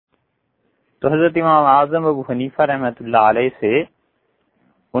تو حضرت امام اعظم ابو حنیفہ رحمۃ اللہ علیہ سے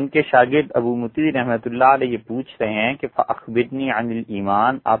ان کے شاگرد ابو مطیع رحمۃ اللہ علیہ یہ پوچھ رہے ہیں کہ فاخبرنی عن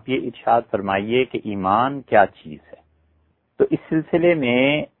الایمان، آپ یہ ارشاد فرمائیے کہ ایمان کیا چیز ہے۔ تو اس سلسلے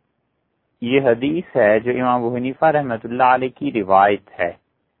میں یہ حدیث ہے جو امام ابو حنیفہ رحمۃ اللہ علیہ کی روایت ہے،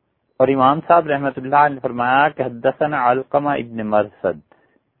 اور امام صاحب رحمۃ اللہ علیہ نے فرمایا کہ حدثنا علقمہ ابن مرثد،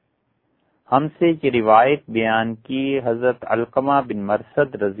 ہم سے یہ روایت بیان کی حضرت علقمہ بن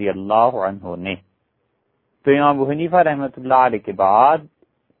مرثد رضی اللہ عنہ نے۔ تو امام ابو حنیفہ رحمۃ اللہ علیہ کے بعد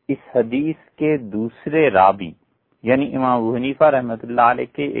اس حدیث کے دوسرے راوی یعنی امام ابو حنیفہ رحمۃ اللہ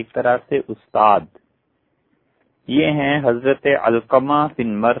علیہ کے ایک طرح سے استاد یہ ہیں حضرت علقمہ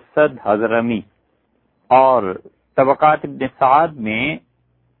بن مرثد حضرمی، اور طبقات ابن سعد میں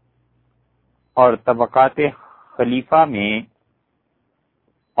اور طبقات خلیفہ میں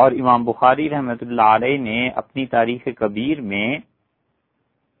اور امام بخاری رحمۃ اللہ علیہ نے اپنی تاریخ کبیر میں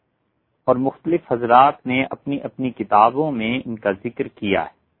اور مختلف حضرات نے اپنی اپنی کتابوں میں ان کا ذکر کیا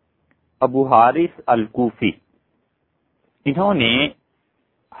ہے۔ ابو حارث الکوفی انہوں نے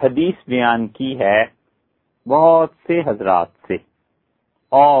حدیث بیان کی ہے بہت سے حضرات سے،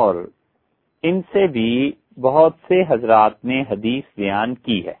 اور ان سے بھی بہت سے حضرات نے حدیث بیان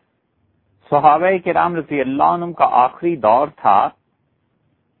کی ہے۔ صحابہ کرام رضی اللہ عنہم کا آخری دور تھا،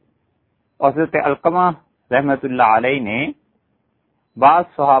 حضرت علقمہ رحمۃ اللہ علیہ نے بعض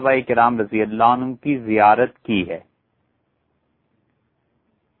صحابہ کرام رضی اللہ عنہم کی زیارت کی ہے،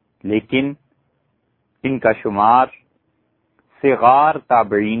 لیکن ان کا شمار صغار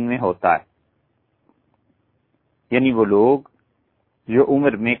تابعین میں ہوتا ہے، یعنی وہ لوگ جو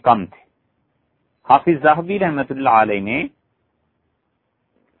عمر میں کم تھے۔ حافظ ذہبی رحمۃ اللہ علیہ نے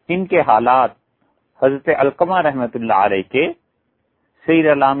ان کے حالات حضرت علقمہ رحمۃ اللہ علیہ کے سیر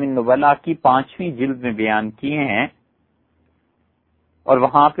اعلام النبلاء کی 5ویں جلد میں بیان کیے ہیں، اور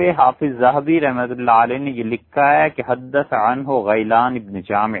وہاں پہ حافظ ذہبی رحمۃ اللہ علیہ نے یہ لکھا ہے کہ حدث عنہ غیلان ابن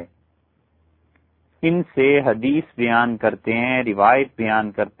جامع، ان سے حدیث بیان کرتے ہیں، روایت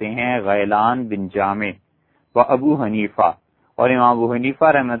بیان کرتے ہیں غیلان بن جامع و ابو حنیفہ، اور امام ابو حنیفہ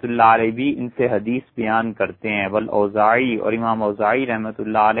رحمۃ اللہ علیہ بھی ان سے حدیث بیان کرتے ہیں، والاوزاعی اور امام اوزاعی رحمۃ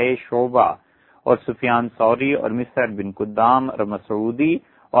اللہ علیہ، شعبہ اور سفیان ثوری اور مسعر بن قدام اور مسعودی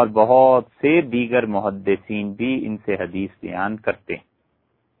اور بہت سے دیگر محدثین بھی ان سے حدیث بیان کرتے ہیں۔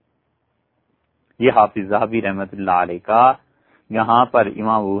 یہ حافظ ذہبی رحمۃ اللہ علیہ کا یہاں پر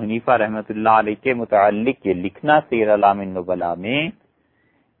امام ابو حنیفہ رحمۃ اللہ علیہ کے متعلق یہ لکھنا سیر اعلام النبلاء میں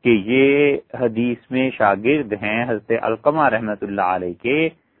کہ یہ حدیث میں شاگرد ہیں حضرت علقمہ رحمۃ اللہ علیہ کے،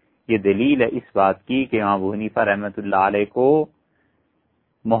 یہ دلیل ہے اس بات کی کہ امام ابو حنیفہ رحمۃ اللہ علیہ کو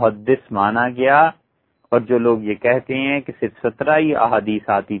محدث مانا گیا، اور جو لوگ یہ کہتے ہیں کہ صرف 17 ہی احادیث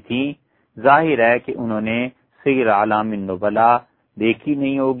آتی تھی، ظاہر ہے کہ انہوں نے سیر اعلام النبلاء دیکھی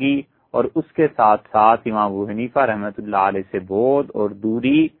نہیں ہوگی، اور اس کے ساتھ ساتھ امام ابو حنیفہ رحمۃ اللہ علیہ سے بعد اور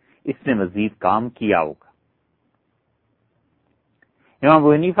دوری اس نے مزید کام کیا ہوگا۔ امام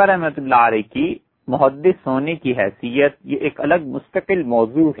ابو حنیفہ رحمۃ اللہ علیہ کی محدث ہونے کی حیثیت یہ ایک الگ مستقل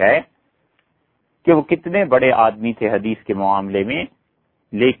موضوع ہے کہ وہ کتنے بڑے آدمی تھے حدیث کے معاملے میں،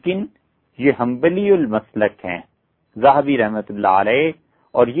 لیکن یہ حنبلی المسلک ہیں ذہبی رحمۃ اللہ علیہ،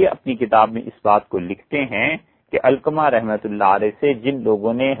 اور یہ اپنی کتاب میں اس بات کو لکھتے ہیں کہ علقمہ رحمۃ اللہ علیہ سے جن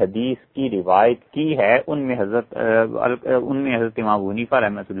لوگوں نے حدیث کی روایت کی ہے ان میں حضرت امام ابو حنیفہ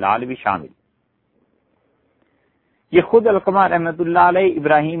رحمۃ اللہ علیہ بھی شامل۔ یہ خود علقمہ رحمۃ اللہ علیہ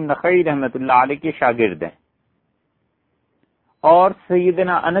ابراہیم نخعی رحمۃ اللہ علیہ کے شاگرد ہیں، اور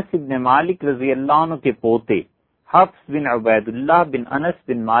سیدنا انس بن مالک رضی اللہ عنہ کے پوتے حفص بن عبید اللہ بن انس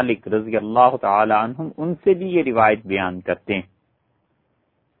بن مالک رضی اللہ تعالی عنہم ان سے بھی یہ روایت بیان کرتے ہیں۔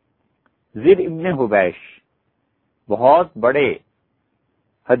 زر ابن حبیش بہت بڑے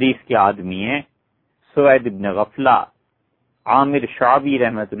حدیث کے آدمی ہیں، سوید ابن غفلہ، عامر شعبی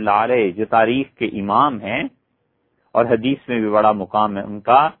رحمۃ اللہ علیہ جو تاریخ کے امام ہیں اور حدیث میں بھی بڑا مقام ہے ان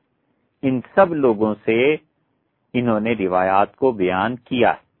کا، ان سب لوگوں سے انہوں نے روایات کو بیان کیا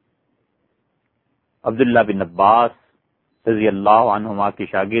ہے۔ عبداللہ بن عباس رضی اللہ عنہما کے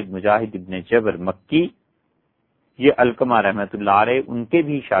شاگرد مجاہد ابن جبر مکی، یہ علقمہ رحمۃ اللہ علیہ ان کے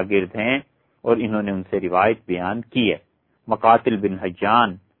بھی شاگرد ہیں، اور انہوں نے ان سے روایت بیان کی ہے۔ مقاتل بن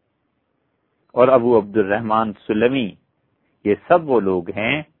حجان اور ابو عبد الرحمن سلمی، یہ سب وہ لوگ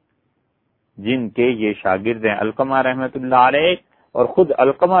ہیں جن کے یہ شاگرد ہیں علقمہ رحمۃ اللہ علیہ، اور خود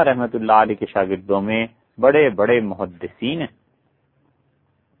علقمہ رحمۃ اللہ علیہ کے شاگردوں میں بڑے بڑے محدثین ہیں،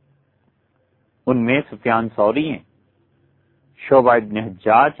 ان میں سفیان ثوری ہیں، شعبہ ابن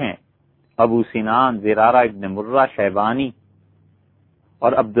حجاج ہیں، ابو سنان زرارہ ابن مرہ شیبانی،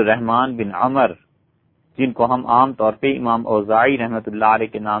 اور عبد الرحمن بن عمر جن کو ہم عام طور پہ امام اوزاعی رحمۃ اللہ علیہ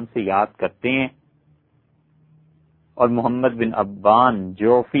کے نام سے یاد کرتے ہیں، اور محمد بن ابان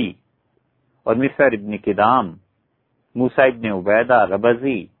جوفی اور مصر ابن کدام، موسیٰ ابن عبیدہ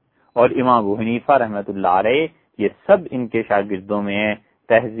ربزی اور امام ابو حنیفہ رحمۃ اللہ علیہ، یہ سب ان کے شاگردوں میں ہیں۔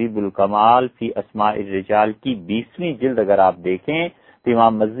 تہذیب الکمال فی اسماء الرجال کی 20ویں جلد اگر آپ دیکھیں تو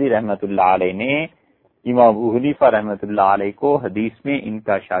امام مزی رحمۃ اللہ علیہ نے امام ابو حنیفہ رحمۃ اللہ علیہ کو حدیث میں ان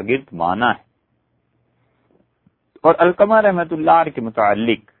کا شاگرد مانا ہے۔ اور علقمہ رحمۃ اللہ علیہ کے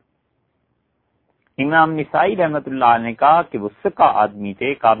متعلق امام نسائی رحمۃ اللہ علیہ نے کہا کہ وہ ثقہ آدمی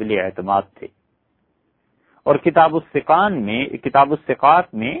تھے، قابل اعتماد تھے، اور کتاب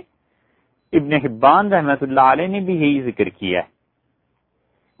الثقات میں ابن حبان رحمۃ اللہ علیہ نے بھی یہی ذکر کیا ہے،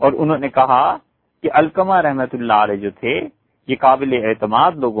 اور انہوں نے کہا کہ علقمہ رحمۃ اللہ علیہ جو تھے یہ قابل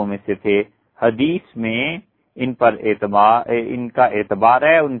اعتماد لوگوں میں سے تھے، حدیث میں ان کا اعتبار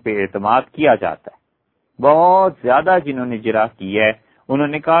ہے، ان پہ اعتماد کیا جاتا ہے۔ بہت زیادہ جنہوں نے جرح کی ہے، انہوں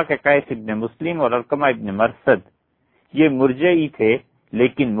نے کہا کہ قیس ابن مسلم اور علقمہ ابن مرثد یہ مرجعی تھے،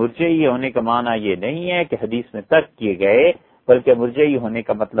 لیکن مرجعی ہونے کا معنی یہ نہیں ہے کہ حدیث میں ترک کیے گئے، بلکہ مرجعی ہونے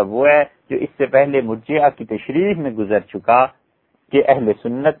کا مطلب وہ ہے جو اس سے پہلے مرجعہ کی تشریح میں گزر چکا کہ اہل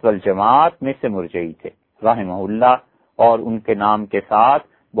سنت والجماعت میں سے مرجعی تھے رحمہ اللہ، اور ان کے نام کے ساتھ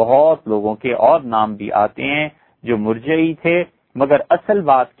بہت لوگوں کے اور نام بھی آتے ہیں جو مرجعی تھے، مگر اصل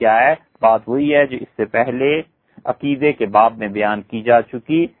بات کیا ہے؟ بات وہی ہے جو اس سے پہلے عقیدے کے باب میں بیان کی جا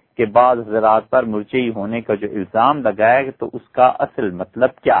چکی کہ بعض حضرات پر مرجعی ہونے کا جو الزام لگایا تو اس کا اصل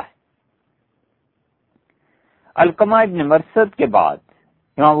مطلب کیا ہے۔ علقمہ ابن مرثد کے بعد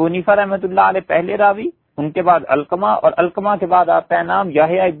امام ابو حنیفہ رحمۃ اللہ علیہ پہلے راوی، ان کے بعد علقمہ، اور علقمہ کے بعد آتا ہے نام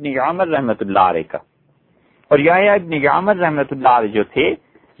یحییٰ ابن یعمر رحمۃ اللہ علیہ کا، اور یحییٰ ابن یعمر رحمۃ اللہ علیہ جو تھے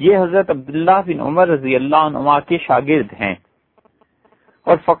یہ حضرت عبداللہ بن عمر رضی اللہ عنہما کے شاگرد ہیں،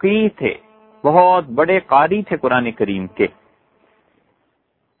 اور فقیہ تھے، بہت بڑے قاری تھے قرآن کریم کے،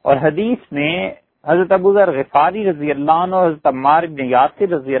 اور حدیث میں حضرت ابو ذر غفاری رضی اللہ عنہ اور حضرت عمار بن یاسر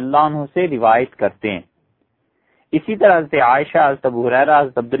رضی اللہ عنہ سے روایت کرتے ہیں۔ اسی طرح حضرت عائشہ، حضرت ابو ہریرہ،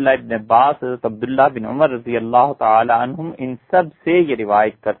 حضرت عبداللہ ابن عباس، حضرت عبداللہ بن عمر رضی اللہ تعالی عنہم، ان سب سے یہ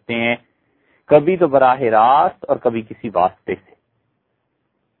روایت کرتے ہیں، کبھی تو براہ راست اور کبھی کسی واسطے سے،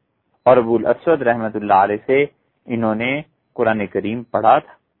 اور ابو الاسود رحمۃ اللہ علیہ سے انہوں نے قرآن کریم پڑھا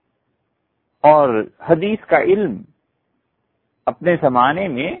تھا۔ اور حدیث کا علم اپنے زمانے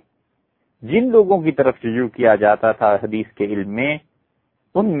میں جن لوگوں کی طرف رجوع کیا جاتا تھا حدیث کے علم میں،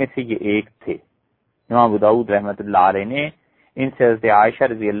 ان میں سے یہ ایک تھے۔ امام ابو داؤد رحمۃ اللہ علیہ نے ان سے حضرت عائشہ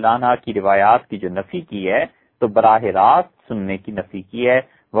رضی اللہ عنہ کی روایات کی جو نفی کی ہے تو براہ راست سننے کی نفی کی ہے،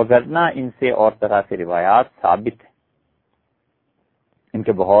 وگرنہ ان سے اور طرح سے روایات ثابت ہیں۔ ان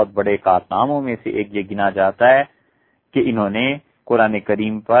کے بہت بڑے کارناموں میں سے ایک یہ گنا جاتا ہے کہ انہوں نے قرآن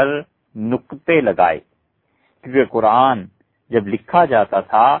کریم پر نقطے لگائے، کیونکہ قرآن جب لکھا جاتا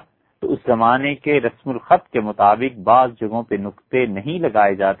تھا تو اس زمانے کے رسم الخط کے مطابق بعض جگہوں پہ نقطے نہیں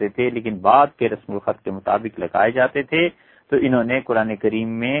لگائے جاتے تھے، لیکن بعد کے رسم الخط کے مطابق لگائے جاتے تھے، تو انہوں نے قرآن کریم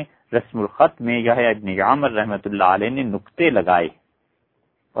میں رسم الخط میں یحییٰ ابن یعمر رحمۃ اللہ علیہ نے نقطے لگائے،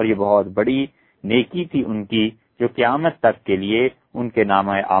 اور یہ بہت بڑی نیکی تھی ان کی جو قیامت تک کے لیے ان کے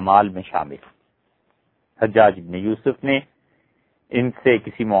نامہ اعمال میں شامل۔ حجاج ابن یوسف نے ان سے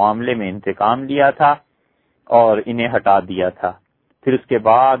کسی معاملے میں انتقام لیا تھا اور انہیں ہٹا دیا تھا، پھر اس کے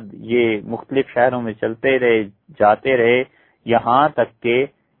بعد یہ مختلف شہروں میں چلتے رہے، جاتے رہے، یہاں تک کہ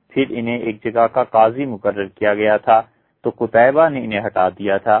پھر انہیں ایک جگہ کا قاضی مقرر کیا گیا تھا، تو قتیبہ نے انہیں ہٹا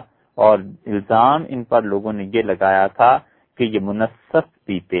دیا تھا، اور الزام ان پر لوگوں نے یہ لگایا تھا کہ یہ منصف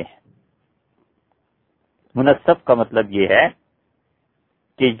پیتے ہیں۔ منصف کا مطلب یہ ہے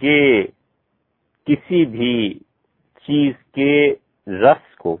کہ یہ کسی بھی چیز کے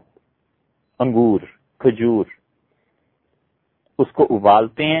رس کو، انگور، کھجور، اس کو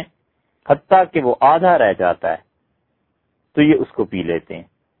ابالتے ہیں، حتیٰ کہ وہ آدھا رہ جاتا ہے تو یہ اس کو پی لیتے ہیں،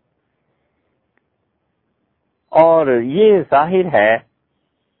 اور یہ ظاہر ہے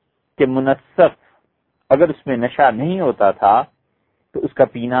کہ منصف اگر اس میں نشہ نہیں ہوتا تھا تو اس کا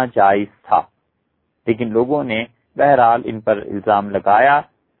پینا جائز تھا، لیکن لوگوں نے بہرحال ان پر الزام لگایا،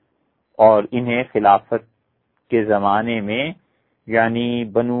 اور انہیں خلافت کے زمانے میں، یعنی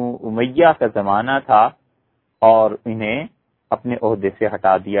بنو امیہ کا زمانہ تھا، اور انہیں اپنے عہدے سے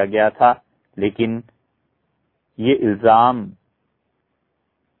ہٹا دیا گیا تھا، لیکن یہ الزام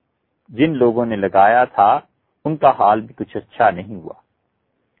جن لوگوں نے لگایا تھا ان کا حال بھی کچھ اچھا نہیں ہوا،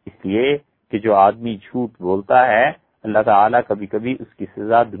 اس لیے کہ جو آدمی جھوٹ بولتا ہے اللہ تعالیٰ کبھی کبھی اس کی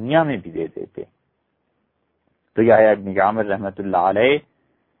سزا دنیا میں بھی دے دیتے۔ تو یحییٰ ابن یعمر رحمۃ اللہ علیہ،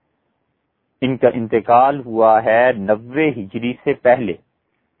 ان کا انتقال ہوا ہے 90 ہجری سے پہلے،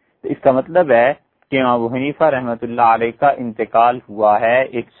 تو اس کا مطلب ہے کہ امام ابو حنیفہ رحمۃ اللہ علیہ کا انتقال ہوا ہے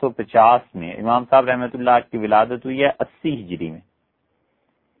 150 میں، امام صاحب رحمۃ اللہ کی ولادت ہوئی ہے 80 ہجری میں،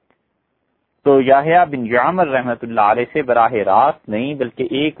 تو یحییٰ بن یعمر رحمۃ اللہ علیہ سے براہ راست نہیں بلکہ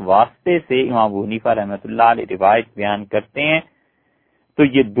ایک واسطے سے امام ابو حنیفہ رحمۃ اللہ علیہ روایت بیان کرتے ہیں۔ تو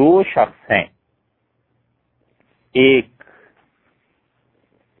یہ دو شخص ہیں، ایک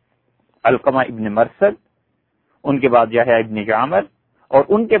علقمہ ابن مرثد، ان کے بعد یحییٰ ابن یعمر، اور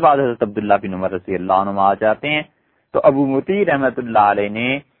ان کے بعد حضرت عبداللہ بن عمر رضی اللہ عنہ آ جاتے ہیں۔ تو ابو مطیع رحمۃ اللہ علیہ نے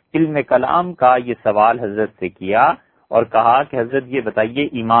علم کلام کا یہ سوال حضرت سے کیا اور کہا کہ حضرت یہ بتائیے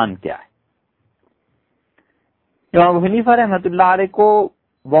ایمان کیا ہے۔ امام ابو حنیفہ رحمۃ اللہ علیہ کو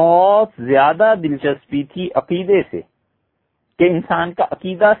بہت زیادہ دلچسپی تھی عقیدے سے، کہ انسان کا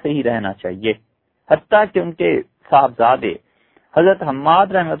عقیدہ صحیح رہنا چاہیے، حتیٰ کہ ان کے صاحبزادے حضرت حماد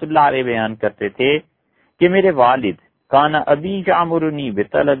رحمۃ اللہ علیہ بیان کرتے تھے کہ میرے والد کانا ابی یامرنی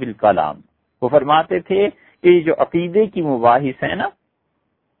بطلب الکلام، وہ فرماتے تھے کہ یہ جو عقیدے کی مباحث ہے نا،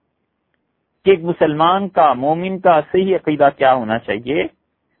 کہ ایک مسلمان کا، مومن کا صحیح عقیدہ کیا ہونا چاہیے،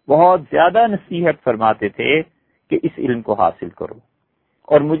 بہت زیادہ نصیحت فرماتے تھے کہ اس علم کو حاصل کرو،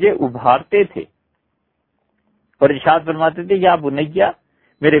 اور مجھے ابھارتے تھے اور ارشاد فرماتے تھے یا بنیا،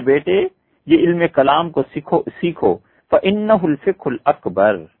 میرے بیٹے یہ علم کلام کو سیکھو فإنہ الفقہ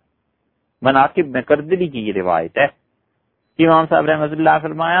الأکبر۔ مناقب میں کردری کی یہ روایت ہے۔ امام صاحب رحمۃ اللہ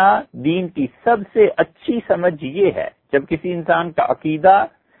فرمایا دین کی سب سے اچھی سمجھ یہ ہے جب کسی انسان کا عقیدہ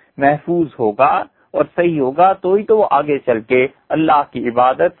محفوظ ہوگا اور صحیح ہوگا تو ہی تو وہ آگے چل کے اللہ کی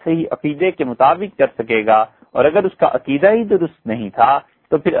عبادت صحیح عقیدے کے مطابق کر سکے گا، اور اگر اس کا عقیدہ ہی درست نہیں تھا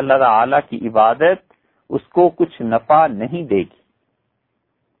تو پھر اللہ تعالی کی عبادت اس کو کچھ نفع نہیں دے گی۔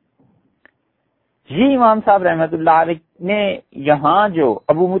 یہ امام صاحب رحمۃ اللہ علیہ نے یہاں جو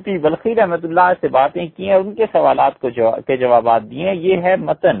ابو مطیع بلخی رحمۃ اللہ سے باتیں کی ہیں، ان کے سوالات کے جوابات دیے ہیں، یہ ہے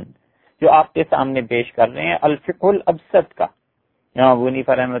متن جو آپ کے سامنے پیش کر رہے ہیں الفقہ الابسط کا، امام ابو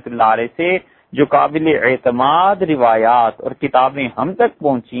حنیفہ رحمۃ اللہ علیہ سے جو قابل اعتماد روایات اور کتابیں ہم تک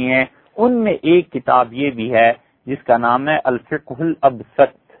پہنچی ہیں، ان میں ایک کتاب یہ بھی ہے جس کا نام ہے الفقہ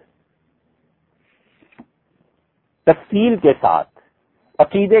الابسط۔ تفصیل کے ساتھ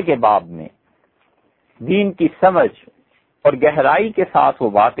عقیدے کے باب میں دین کی سمجھ اور گہرائی کے ساتھ وہ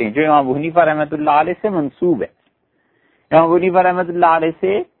باتیں جو امام ابو حنیفہ رحمۃ اللہ علیہ سے منسوب ہے۔ امام ابو حنیفہ رحمۃ اللہ علیہ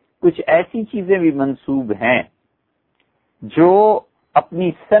سے کچھ ایسی چیزیں بھی منسوب ہیں جو اپنی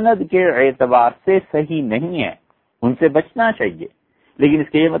سند کے اعتبار سے صحیح نہیں ہے، ان سے بچنا چاہیے، لیکن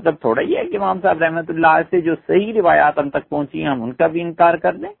اس کا یہ مطلب تھوڑا ہی ہے کہ امام صاحب رحمۃ اللہ علیہ سے جو صحیح روایات ہم تک پہنچی ہیں ہم ان کا بھی انکار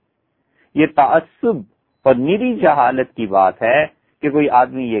کر دیں۔ یہ تعصب اور نری جہالت کی بات ہے کہ کوئی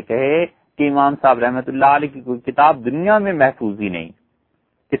آدمی یہ کہے کہ امام صاحب رحمۃ اللہ علیہ کی کوئی کتاب دنیا میں محفوظ ہی نہیں،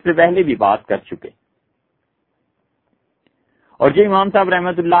 اس سے پہلے بھی بات کر چکے۔ اور جو امام صاحب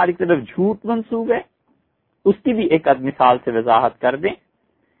رحمۃ اللہ علیہ کی طرف جھوٹ منسوب ہے اس کی بھی ایک مثال سے وضاحت کر دیں۔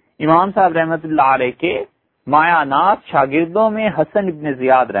 امام صاحب رحمۃ اللہ علیہ کے مایانات شاگردوں میں حسن ابن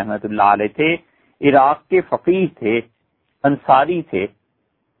زیاد رحمۃ اللہ علیہ تھے، عراق کے فقیہ تھے، انصاری تھے۔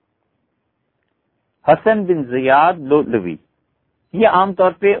 حسن بن زیاد لؤلؤی، یہ عام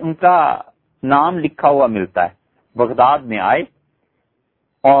طور پہ ان کا نام لکھا ہوا ملتا ہے۔ بغداد میں آئے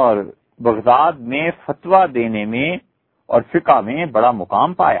اور بغداد میں فتویٰ دینے میں اور فقہ میں بڑا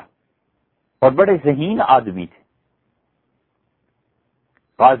مقام پایا اور بڑے ذہین آدمی تھے،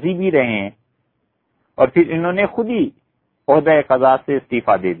 قاضی بھی رہے ہیں، اور پھر انہوں نے خود ہی عہدہ قضا سے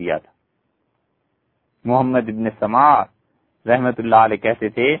استعفیٰ دے دیا تھا۔ محمد ابن سماع رحمۃ اللہ علیہ کہتے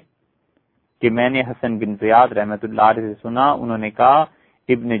تھے کہ میں نے حسن بن زیاد رحمۃ اللہ علیہ سے سنا، انہوں نے کہا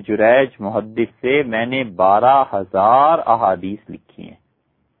ابن جریج محدث سے میں نے 12,000 احادیث لکھی ہیں،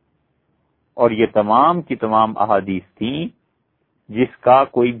 اور یہ تمام کی تمام احادیث تھیں جس کا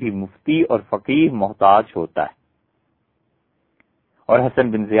کوئی بھی مفتی اور فقیہ محتاج ہوتا ہے۔ اور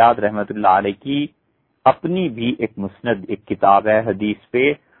حسن بن زیاد رحمۃ اللہ علیہ کی اپنی بھی ایک مسند ایک کتاب ہے حدیث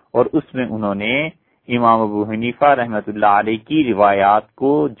پہ، اور اس میں انہوں نے امام ابو حنیفہ رحمۃ اللہ علیہ کی روایات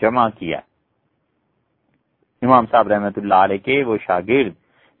کو جمع کیا۔ امام صاحب رحمۃ اللہ علیہ کے وہ شاگرد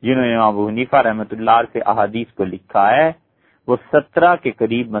جنہوں نے امام ابو حنیفہ رحمۃ اللہ علیہ سے احادیث کو لکھا ہے، وہ 17 کے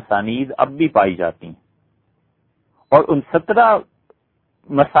قریب مسانید اب بھی پائی جاتی ہیں، اور ان 17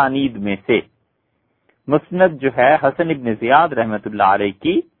 مسانید میں سے مسند جو ہے حسن ابن زیاد رحمۃ اللہ علیہ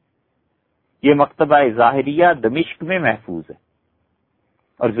کی، یہ مکتبہ ظاہریہ دمشق میں محفوظ ہے،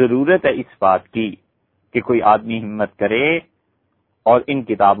 اور ضرورت ہے اس بات کی کہ کوئی آدمی ہمت کرے اور ان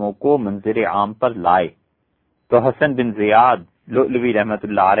کتابوں کو منظر عام پر لائے۔ تو حسن بن زیاد لؤلؤی رحمۃ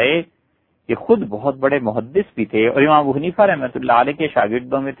اللہ علیہ یہ خود بہت بڑے محدث بھی تھے، اور امام ابو حنیفہ رحمۃ اللہ علیہ کے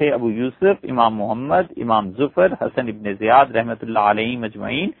شاگردوں میں تھے ابو یوسف، امام محمد، امام ظفر، حسن ابن زیاد رحمۃ اللہ علیہ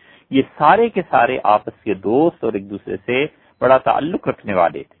مجمعین، یہ سارے کے سارے آپس کے دوست اور ایک دوسرے سے بڑا تعلق رکھنے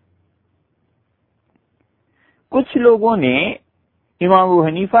والے تھے۔ کچھ لوگوں نے امام ابو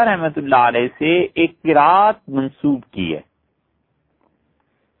حنیفہ رحمۃ اللہ علیہ سے ایک قرات منسوب کی ہے،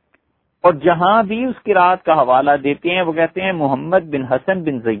 اور جہاں بھی اس قرات کا حوالہ دیتے ہیں وہ کہتے ہیں محمد بن حسن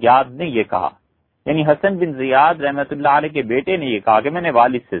بن زیاد نے یہ کہا، یعنی حسن بن زیاد رحمۃ اللہ علیہ کے بیٹے نے یہ کہا کہ میں نے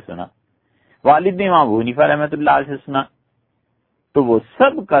والد سے سنا، والد نے امام ابو حنیفہ رحمۃ اللہ علیہ سے سنا، تو وہ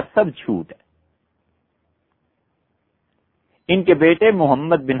سب کا سب جھوٹ ہے۔ ان کے بیٹے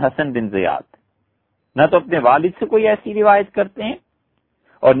محمد بن حسن بن زیاد نہ تو اپنے والد سے کوئی ایسی روایت کرتے ہیں،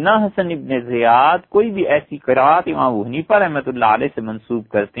 اور نہ حسن ابن زیاد کوئی بھی ایسی قرات امام ابو حنیفہ رحمۃ اللہ علیہ سے منسوب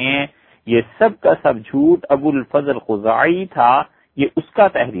کرتے ہیں۔ یہ سب کا سب جھوٹ ابو الفضل خزاعی تھا، یہ اس کا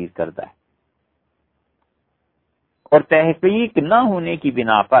تحریر کرتا ہے، اور تحقیق نہ ہونے کی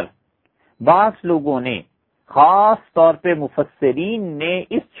بنا پر بعض لوگوں نے، خاص طور پہ مفسرین نے،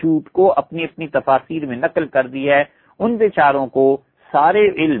 اس جھوٹ کو اپنی اپنی تفاسیر میں نقل کر دی ہے۔ ان بیچاروں کو سارے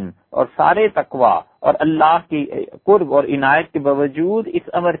علم اور سارے تقوی اور اللہ کی قرب اور عنایت کے باوجود اس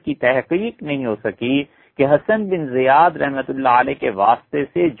امر کی تحقیق نہیں ہو سکی کہ حسن بن زیاد رحمۃ اللہ علیہ کے واسطے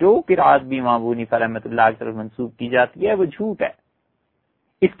سے جو قرات بھی امام ابو حنیفہ رحمۃ اللہ علیہ کی طرف منسوب کی جاتی ہے وہ جھوٹ ہے۔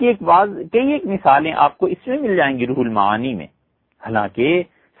 اس کی کئی مثالیں آپ کو اس میں مل جائیں گی روح المعانی میں۔ حالانکہ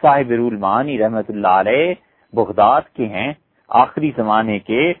صاحب روح المعانی رحمۃ اللہ علیہ بغداد کے ہیں، آخری زمانے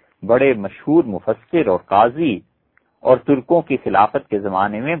کے بڑے مشہور مفسر اور قاضی، اور ترکوں کی خلافت کے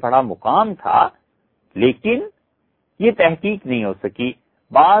زمانے میں بڑا مقام تھا، لیکن یہ تحقیق نہیں ہو سکی۔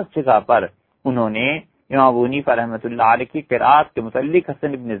 بعض جگہ پر انہوں نے امام ابو حنیفہ رحمۃ اللہ علیہ کی قرات کے متعلق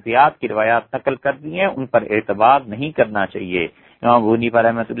حسن ابن زیاد کی روایات نقل کر دی ہیں، ان پر اعتبار نہیں کرنا چاہیے۔ امام ابو حنیفہ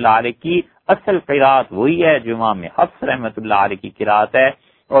رحمۃ اللہ علیہ کی اصل قرات وہی ہے جو امام حفص رحمۃ اللہ علیہ کی قرات ہے،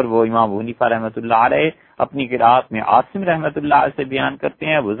 اور وہ امام ابو حنیفہ رحمۃ اللہ علیہ اپنی قرات میں عاصم رحمۃ اللہ علیہ سے بیان کرتے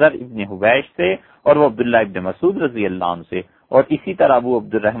ہیں، وہ زر ابن حبیش سے، اور وہ عبداللہ ابن مسعود رضی اللہ عنہ سے، اور اسی طرح ابو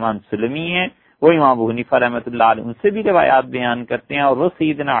عبد الرحمن سلمی ہیں، وہ امام ابو حنیفہ رحمۃ اللہ علیہ ان سے بھی روایات بیان کرتے ہیں، اور وہ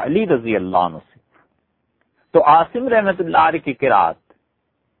سیدنا علی رضی اللہ عنہ سے۔ تو عاصم رحمۃ اللہ علیہ کی قرات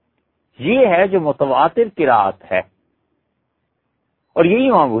یہ ہے جو متواتر قرات ہے، اور یہی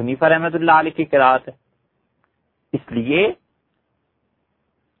امام ابو حنیفہ رحمۃ اللہ علیہ کی قرات ہے۔ اس لیے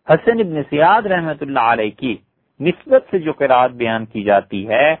حسن ابن زیاد رحمۃ اللہ علیہ کی نسبت سے جو قرات بیان کی جاتی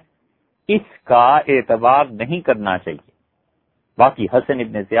ہے اس کا اعتبار نہیں کرنا چاہیے۔ باقی حسن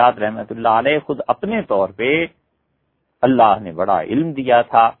ابن زیاد رحمۃ اللہ علیہ خود اپنے طور پہ اللہ نے بڑا علم دیا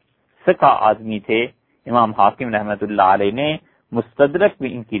تھا، سکا آدمی تھے۔ امام حاکم رحمۃ اللہ علیہ نے مستدرک میں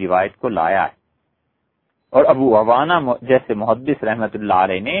ان کی روایت کو لایا ہے، اور ابو عوانہ جیسے محدث رحمۃ اللہ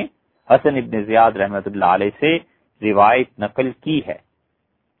علیہ نے حسن ابن زیاد رحمۃ اللہ علیہ سے روایت نقل کی ہے۔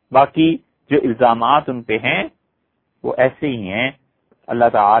 باقی جو الزامات ان پہ ہیں وہ ایسے ہی ہیں۔ اللہ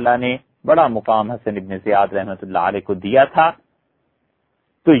تعالی نے بڑا مقام حسن ابن زیاد رحمۃ اللہ علیہ کو دیا تھا،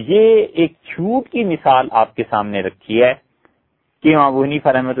 تو یہ ایک جھوٹ کی مثال آپ کے سامنے رکھی ہے کہ امام ابو حنیفہ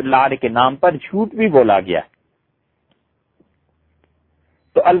رحمۃ اللہ علیہ کے نام پر جھوٹ بھی بولا گیا۔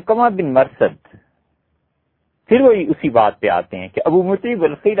 تو علقمہ بن مرثد پھر وہی اسی بات پہ آتے ہیں کہ ابو مطیع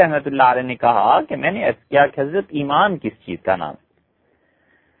بلخی رحمۃ اللہ علیہ نے کہا کہ میں نے عرض کیا کہ حضرت ایمان کس چیز کا نام ہے؟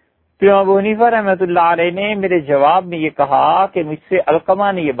 تو ابو حنیفہ رحمۃ اللہ علیہ نے میرے جواب میں یہ کہا کہ مجھ سے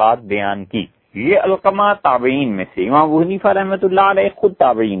علقمہ نے یہ بات بیان کی۔ یہ علقمہ تابعین میں سے، امام ابو حنیفہ رحمۃ اللہ علیہ خود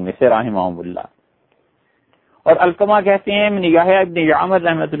تابعین میں سے رحمہم اللہ، اور علقمہ کہتے ہیں میں نے یحییٰ ابن یعمر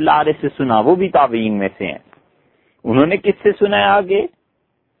رحمۃ اللہ علیہ سے سنا، وہ بھی تابعین میں سے ہیں۔ انہوں نے کس سے سنا ہے آگے؟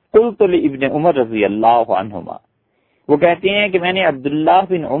 قلت لابن عمر رضی اللہ عنہما، وہ کہتے ہیں کہ میں نے عبداللہ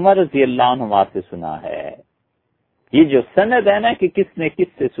بن عمر رضی اللہ عنہما سے سنا ہے۔ یہ جو سند ہے نا کہ کس نے کس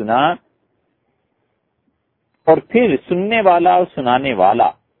سے سنا، اور پھر سننے والا اور سنانے والا،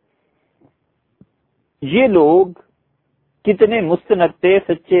 یہ لوگ کتنے مستند تھے،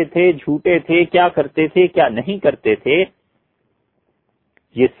 سچے تھے، جھوٹے تھے، کیا کرتے تھے، کیا نہیں کرتے تھے،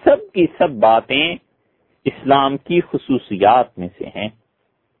 یہ سب کی سب باتیں اسلام کی خصوصیات میں سے ہیں۔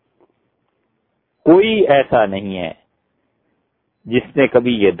 کوئی ایسا نہیں ہے جس نے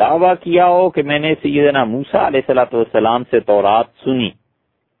کبھی یہ دعویٰ کیا ہو کہ میں نے سیدنا موسیٰ علیہ الصلوۃ والسلام سے تورات سنی،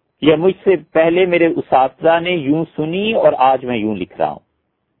 یا مجھ سے پہلے میرے اساتذہ نے یوں سنی اور آج میں یوں لکھ رہا ہوں۔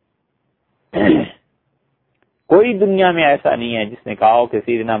 کوئی دنیا میں ایسا نہیں ہے جس نے کہا ہو کہ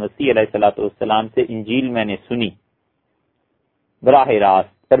سیدنا مسیح علیہ الصلوۃ والسلام سے انجیل میں نے سنی براہ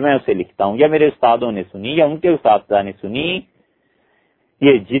راست پر میں اسے لکھتا ہوں، یا میرے استادوں نے سنی یا ان کے اساتذہ نے سنی۔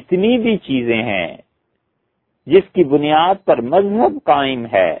 یہ جتنی بھی چیزیں ہیں جس کی بنیاد پر مذہب قائم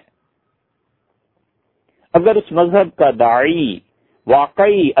ہے، اگر اس مذہب کا داعی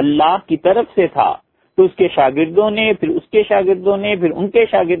واقعی اللہ کی طرف سے تھا تو اس کے شاگردوں نے، پھر اس کے شاگردوں نے، پھر ان کے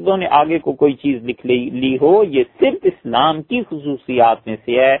شاگردوں نے آگے کو کوئی چیز لکھ لی ہو، یہ صرف اسلام کی خصوصیات میں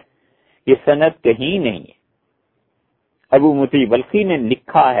سے ہے، یہ سند کہیں نہیں ہے۔ ابو مطیع بلخی نے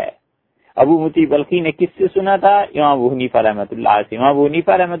لکھا ہے۔ ابو مطیع بلخی نے کس سے سنا تھا؟ امام ابو حنیفہ رحمۃ اللہ سے۔ امام ابو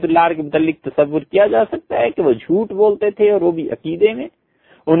حنیفہ رحمۃ اللہ کے متعلق تصور کیا جا سکتا ہے کہ وہ جھوٹ بولتے تھے، اور وہ بھی عقیدے میں؟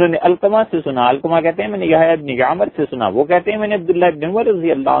 انہوں نے علقمہ سے سنا، علقمہ کہتے ہیں میں نے یحییٰ بن یعمر سے سنا، وہ کہتے ہیں میں نے عبداللہ بن عمر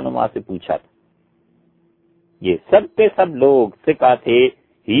رضی اللہ عنہما سے پوچھا تھا۔ یہ سب کے سب لوگ ثقہ تھے،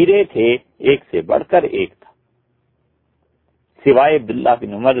 ہیرے تھے، ایک سے بڑھ کر ایک تھا، سوائے عبداللہ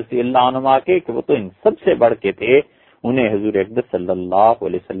بن عمر رضی اللہ عنہما کے کہ وہ تو ان سب سے بڑھ کے تھے، انہیں حضور اقدس صلی اللہ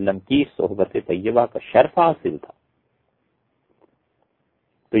علیہ وسلم کی صحبت طیبہ کا شرف حاصل تھا۔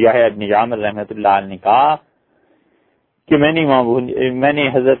 تو یحییٰ بن یعمر رحمۃ اللہ علیہ نے کہا کہ میں نے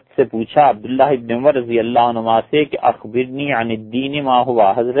حضرت سے پوچھا عبداللہ بن عمر رضی اللہ عنہما سے کہ اخبرنی عن الدین ما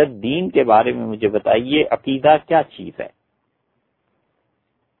ہوا، حضرت دین کے بارے میں مجھے بتائیے، عقیدہ کیا چیز ہے؟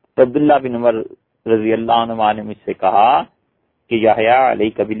 تو عبداللہ بن عمر رضی اللہ عنہما نے مجھ سے کہا کہ یحییٰ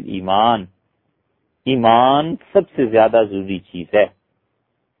علیک بالایمان، ایمان سب سے زیادہ ضروری چیز ہے،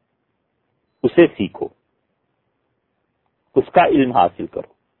 اسے سیکھو، اس کا علم حاصل کرو۔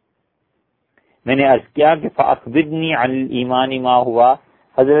 میں نے عرض کیا کہ فاخبرنی عن الایمان ما ہوا،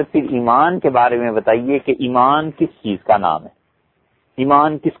 حضرت پھر ایمان کے بارے میں بتائیے کہ ایمان کس چیز کا نام ہے،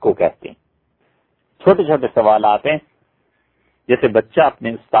 ایمان کس کو کہتے ہیں؟ چھوٹے چھوٹے سوالات ہیں جیسے بچہ اپنے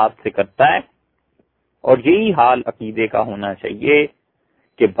استاد سے کرتا ہے، اور یہی حال عقیدے کا ہونا چاہیے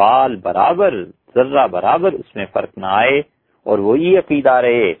کہ بال برابر، ذرہ برابر اس میں فرق نہ آئے، اور وہی عقیدہ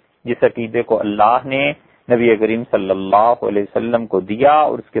رہے جس عقیدے کو اللہ نے نبی کریم صلی اللہ علیہ وسلم کو دیا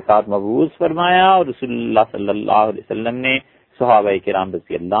اور اس کے ساتھ مبعوث فرمایا، اور رسول اللہ صلی اللہ علیہ وسلم نے صحابہ کرام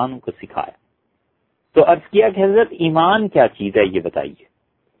رضی اللہ عنہ کو سکھایا۔ تو عرض کیا کہ حضرت ایمان کیا چیز ہے یہ بتائیے۔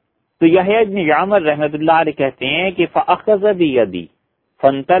 تو یحییٰ بن یعمر رحمۃ اللہ علیہ کہتے ہیں کہ فأخذ بیدی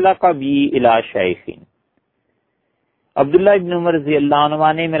فانطلق بی الی شیخ، عبداللہ بن عمر رضی اللہ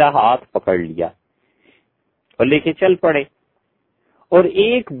عنہ نے میرا ہاتھ پکڑ لیا اور لے کے چل پڑے، اور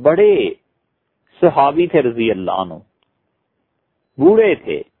ایک بڑے صحابی تھے رضی اللہ عنہ، بوڑھے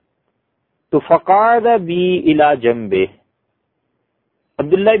تھے، تو فقعد بی الی جنبہ،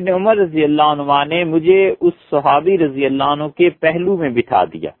 عبداللہ بن عمر رضی اللہ عنہ نے مجھے اس صحابی رضی اللہ عنہ کے پہلو میں بٹھا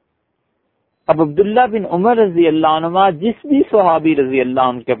دیا۔ اب عبداللہ بن عمر رضی اللہ عنہ جس بھی صحابی رضی اللہ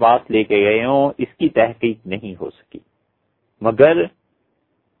عنہ کے پاس لے کے گئے ہوں اس کی تحقیق نہیں ہو سکی، مگر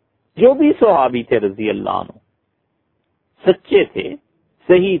جو بھی صحابی تھے رضی اللہ عنہ سچے تھے،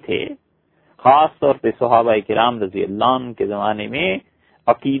 صحیح تھے، خاص طور پہ صحابہ کرام رضی اللہ عنہ کے زمانے میں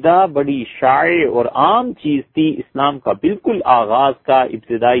عقیدہ بڑی شائع اور عام چیز تھی، اسلام کا بالکل آغاز کا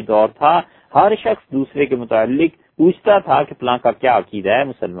ابتدائی دور تھا، ہر شخص دوسرے کے متعلق پوچھتا تھا کہ فلاں کا کیا عقیدہ ہے،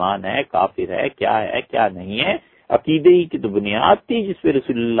 مسلمان ہے، کافر ہے، کیا نہیں ہے۔ عقیدے ہی کی تو بنیاد تھی جس پہ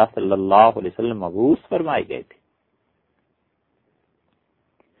رسول اللہ صلی اللہ علیہ وسلم مبعوث فرمائے گئے تھے۔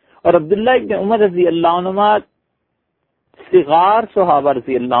 اور عبداللہ ابن عمر رضی اللہ عنہ صغار صحابہ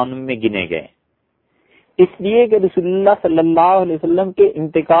رضی اللہ عنہ میں گنے گئے، اس لیے کہ رسول اللہ صلی اللہ علیہ وسلم کے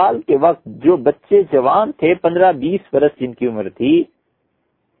انتقال کے وقت جو بچے جوان تھے، 15-20 برس جن کی عمر تھی،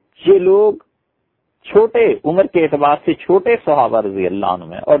 یہ لوگ چھوٹے عمر کے اعتبار سے چھوٹے صحابہ رضی اللہ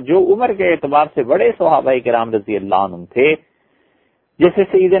عنہ ہیں، اور جو عمر کے اعتبار سے بڑے صحابہ کرام رضی اللہ عنہ تھے، جیسے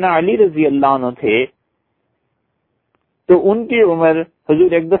سیدنا علی رضی اللہ عنہ تھے، تو ان کی عمر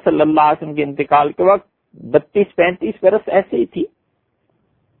حضور اقدس صلی اللہ علیہ وسلم کے انتقال کے وقت 32-35 برس ایسے ہی تھی،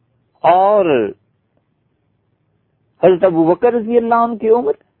 اور حضرت ابو بکر رضی اللہ عنہ کی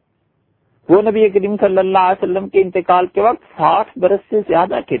عمر، وہ نبی کریم صلی اللہ علیہ وسلم کے انتقال کے وقت 60 برس سے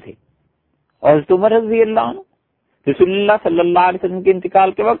زیادہ کے تھے، اور حضرت عمر رضی اللہ عنہ رسول اللہ صلی اللہ علیہ وسلم کے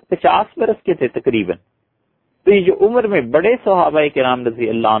انتقال کے وقت 50 برس کے تھے تقریباً۔ تو یہ جو عمر میں بڑے صحابہ کرام رضی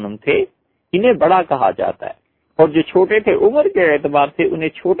اللہ عنہ تھے، انہیں بڑا کہا جاتا ہے، اور جو چھوٹے تھے عمر کے اعتبار سے انہیں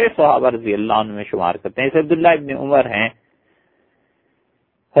چھوٹے صحابہ رضی اللہ عنہ میں شمار کرتے ہیں، جیسے عبداللہ ابن عمر ہیں،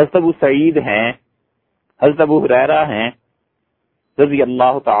 حضرت ابو سعید ہیں، حضرت ابو ہریرہ ہیں رضی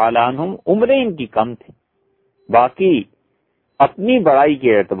اللہ تعالی عنہم، عمریں ان کی کم تھیں، باقی اپنی بڑائی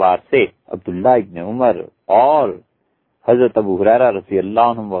کے اعتبار سے عبداللہ ابن عمر اور حضرت ابو ہریرہ رضی اللہ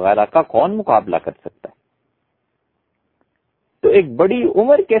عنہم وغیرہ کا کون مقابلہ کر سکتا ہے؟ تو ایک بڑی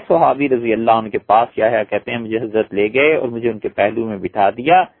عمر کے صحابی رضی اللہ عنہ کے پاس یحییٰ کہتے ہیں مجھے حضرت لے گئے اور مجھے ان کے پہلو میں بٹھا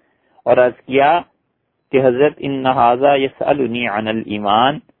دیا اور عرض کیا کہ حضرت ان ھذا یسألنی عن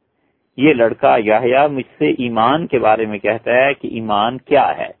الایمان، یہ لڑکا یحییٰ مجھ سے ایمان کے بارے میں کہتا ہے کہ ایمان کیا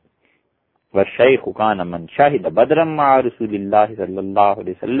ہے۔ والشیخ کان من شہد بدرا مع رسول اللہ صلی اللہ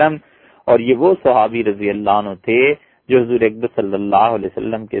علیہ وسلم، اور یہ وہ صحابی رضی اللہ عنہ تھے جو حضور اکبر صلی اللہ علیہ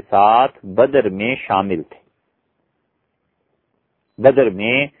وسلم کے ساتھ بدر میں شامل تھے۔ بدر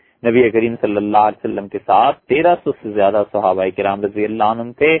میں نبی کریم صلی اللہ علیہ وسلم کے ساتھ 1300 سے زیادہ صحابہ کرام رضی اللہ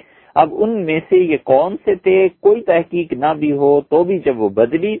عنہم تھے۔ اب ان میں سے یہ کون سے تھے کوئی تحقیق نہ بھی ہو تو بھی جب وہ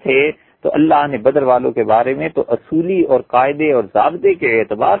بدری تھے تو اللہ نے بدر والوں کے بارے میں تو اصولی اور قاعدے اور ضابطے کے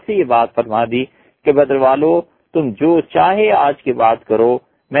اعتبار سے یہ بات فرما دی کہ بدر والوں تم جو چاہے آج کی بات کرو،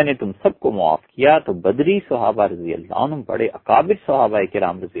 میں نے تم سب کو معاف کیا۔ تو بدری صحابہ رضی اللہ عنہ بڑے اکابر صحابہ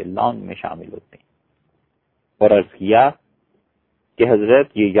کرام رضی اللہ عنہ میں شامل ہوتے ہیں۔ اور عرض کیا کہ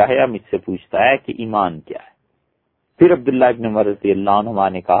حضرت یہ یحییٰ مجھ سے پوچھتا ہے کہ ایمان کیا ہے۔ پھر عبداللہ ابن عمر رضی اللہ عنہ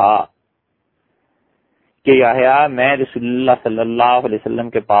نے کہا کہ یحییٰ میں رسول اللہ صلی اللہ علیہ وسلم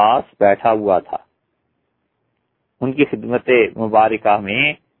کے پاس بیٹھا ہوا تھا، ان کی خدمت مبارکہ میں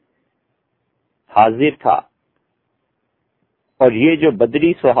حاضر تھا، اور یہ جو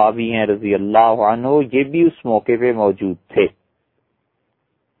بدری صحابی ہیں رضی اللہ عنہ یہ بھی اس موقع پہ موجود تھے۔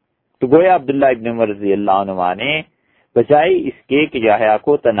 تو گویا عبداللہ ابن عمر رضی اللہ عنہ نے بجائے اس کے کہ یحییٰ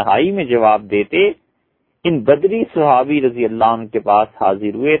کو تنہائی میں جواب دیتے، ان بدری صحابی رضی اللہ عنہ کے پاس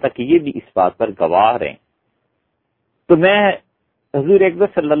حاضر ہوئے تاکہ یہ بھی اس بات پر گواہ رہیں۔ تو میں حضور اکبر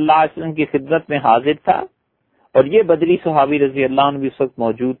صلی اللہ علیہ وسلم کی خدمت میں حاضر تھا اور یہ بدری صحابی رضی اللہ عنہ بھی اس وقت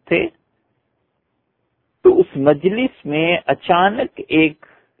موجود تھے۔ تو اس مجلس میں اچانک ایک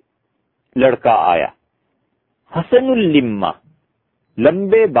لڑکا آیا، حسن اللمہ،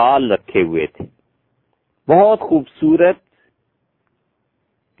 لمبے بال رکھے ہوئے تھے، بہت خوبصورت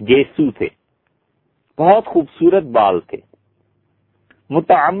گیسو تھے، بہت خوبصورت بال تھے،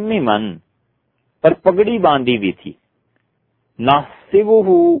 متعممن، پر پگڑی باندھی بھی تھی،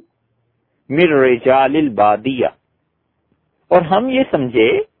 نحسبہ من رجال البادیہ، اور ہم یہ سمجھے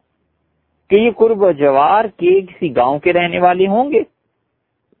کہ یہ قرب و جوار کے کسی گاؤں کے رہنے والے ہوں گے،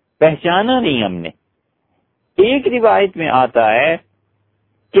 پہچانا نہیں ہم نے۔ ایک روایت میں آتا ہے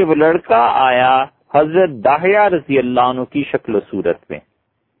کہ وہ لڑکا آیا حضرت داہیہ رضی اللہ عنہ کی شکل و صورت میں،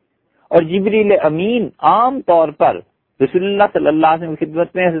 اور جبریل امین عام طور پر رسول اللہ صلی اللہ علیہ وسلم کی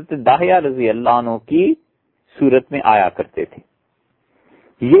خدمت میں حضرت داہیہ رضی اللہ عنہ کی صورت میں آیا کرتے تھے۔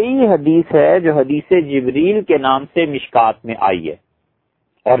 یہی حدیث ہے جو حدیث جبریل کے نام سے مشکات میں آئی ہے،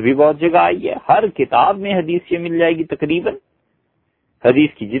 اور بھی بہت جگہ آئی ہے، ہر کتاب میں حدیث یہ مل جائے گی تقریباً۔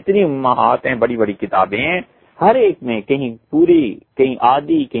 حدیث کی جتنی امہات ہیں، بڑی بڑی کتابیں ہیں، ہر ایک میں کہیں پوری، کہیں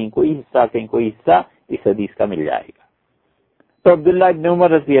آدھی، کہیں کوئی حصہ، کہیں کوئی حصہ اس حدیث کا مل جائے گا۔ تو عبداللہ ابن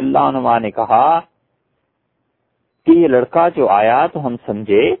عمر رضی اللہ عنہ نے کہا کہ یہ لڑکا جو آیا تو ہم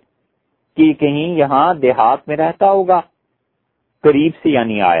سمجھے کہ کہیں یہاں دیہات میں رہتا ہوگا، قریب سے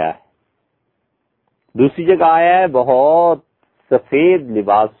یعنی آیا ہے۔ دوسری جگہ آیا ہے بہت سفید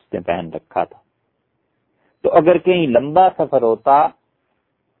لباس اس نے پہن رکھا تھا، تو اگر کہیں لمبا سفر ہوتا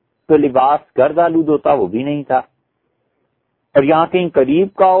تو لباس گرد آلود ہوتا، وہ بھی نہیں تھا، اور یہاں کہیں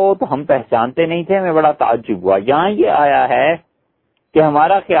قریب کا ہو تو ہم پہچانتے نہیں تھے، ہمیں بڑا تعجب ہوا۔ یہاں یہ آیا ہے کہ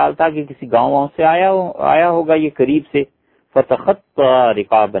ہمارا خیال تھا کہ کسی گاؤں سے آیا ہوگا یہ قریب سے۔ فتخطى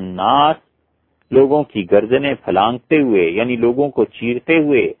رقاب الناس، لوگوں کی گردنیں پھلانگتے ہوئے یعنی لوگوں کو چیرتے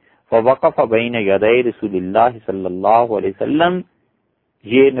ہوئے، فوقف بین یدی رسول اللہ صلی اللہ علیہ وسلم،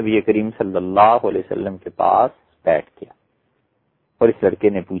 یہ نبی کریم صلی اللہ علیہ وسلم کے پاس بیٹھ گیا، اور اس لڑکے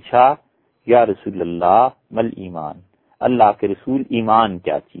نے پوچھا یا رسول اللہ مل ایمان، اللہ کے رسول ایمان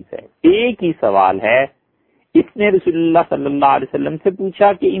کیا چیز ہے؟ ایک ہی سوال ہے، اس نے رسول اللہ صلی اللہ علیہ وسلم سے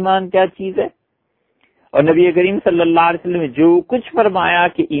پوچھا کہ ایمان کیا چیز ہے، اور نبی کریم صلی اللہ علیہ وسلم نے جو کچھ فرمایا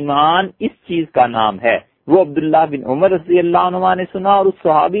کہ ایمان اس چیز کا نام ہے، وہ عبداللہ بن عمر رضی اللہ عنہ نے سنا، اور اس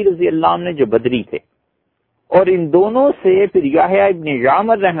صحابی رضی اللہ عنہ نے جو بدری تھے، اور ان دونوں سے پھر یحییٰ ابن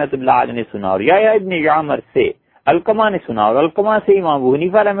یعمر رحمۃ اللہ علیہ نے سنا، اور یحییٰ ابن یعمر سے علقمہ نے سنا، اور علقمہ سے امام ابو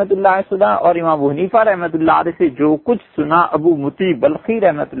حنیفہ رحمۃ اللہ علیہ سنا، اور امام ابو حنیفہ رحمۃ اللہ علیہ سے جو کچھ سنا ابو مطیع بلخی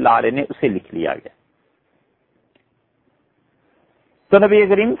رحمۃ اللہ علیہ نے اسے لکھ لیا گیا۔ تو نبی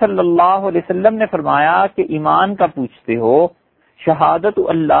کریم صلی اللہ علیہ وسلم نے فرمایا کہ ایمان کا پوچھتے ہو، شہادت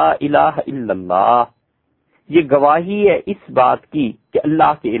اللہ الہ الا اللہ، یہ گواہی ہے اس بات کی کہ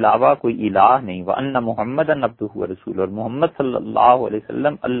اللہ کے علاوہ کوئی الہ نہیں، وَأَنَّ مُحَمَّدًا عَبْدُهُ وَرَسُولُهُ، اور محمد صلی اللہ علیہ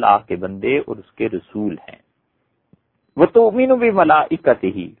وسلم اللہ کے بندے اور اس کے رسول ہیں۔ وَتُؤْمِنُ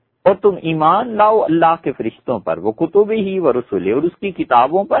بِمَلَائِكَتِهِ، اور تم ایمان لاؤ اللہ کے فرشتوں پر، وَكُتُبِهِ وَرُسُلِهِ، اور اس کی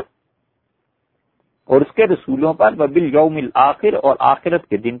کتابوں پر اور اس کے رسولوں پر، وَبِالْيَوْمِ الْآخِرِ، اور آخرت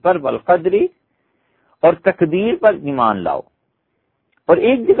کے دن پر، وَالْقَدْرِ، اور تقدیر پر ایمان لاؤ۔ اور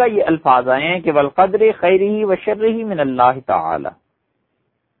ایک جگہ یہ الفاظ آئے ہیں کہ وَالْقَدْرِ خَيْرِهِ وَشَرِّهِ مِنَ اللَّهِ تَعَالَى،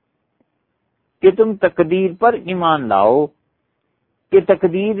 کہ تم تقدیر پر ایمان لاؤ کہ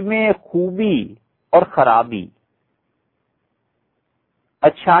تقدیر میں خوبی اور خرابی،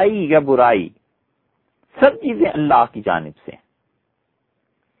 اچھائی یا برائی، سب چیزیں اللہ کی جانب سے ہیں۔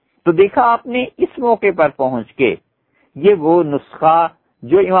 تو دیکھا آپ نے اس موقع پر پہنچ کے یہ وہ نسخہ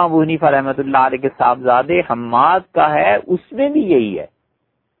جو امام ابو حنیفہ رحمۃ اللہ علیہ کے صاحبزادے حماد کا ہے، اس میں بھی یہی ہے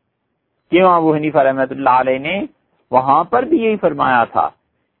کہ امام ابو حنیفہ رحمۃ اللہ علیہ نے وہاں پر بھی یہی فرمایا تھا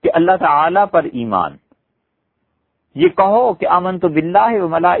کہ اللہ تعالی پر ایمان، یہ کہو کہ آمنت باللہ و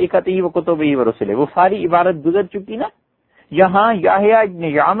ملائکتہ و کتبہ و رسلہ، وہ ساری عبارت گزر چکی نا۔ یہاں یحییٰ ابن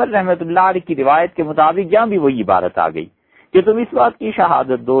یعمر رحمۃ اللہ علیہ کی روایت کے مطابق یہاں بھی وہی عبارت آ گئی کہ تم اس بات کی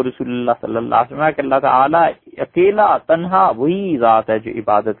شہادت دو رسول اللہ صلی اللہ علیہ وسلم کہ اللہ تعالیٰ اکیلا تنہا وہی ذات ہے جو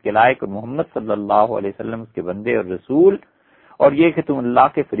عبادت کے لائق، اور محمد صلی اللہ علیہ وسلم اس کے بندے اور رسول، اور یہ کہ تم اللہ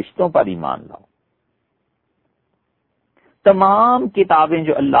کے فرشتوں پر ایمان لاؤ۔ تمام کتابیں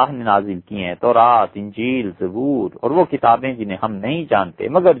جو اللہ نے نازل کی ہیں، تورات، انجیل، زبور، اور وہ کتابیں جنہیں ہم نہیں جانتے،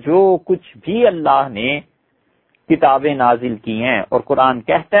 مگر جو کچھ بھی اللہ نے کتابیں نازل کی ہیں، اور قرآن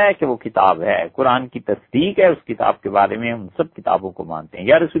کہتا ہے کہ وہ کتاب ہے، قرآن کی تصدیق ہے اس کتاب کے بارے میں، ہم سب کتابوں کو مانتے ہیں،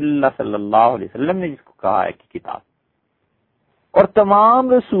 یا رسول اللہ صلی اللہ علیہ وسلم نے جس کو کہا ہے کہ کتاب، اور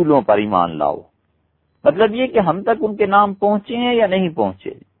تمام رسولوں پر ایمان لاؤ۔ مطلب یہ کہ ہم تک ان کے نام پہنچے ہیں یا نہیں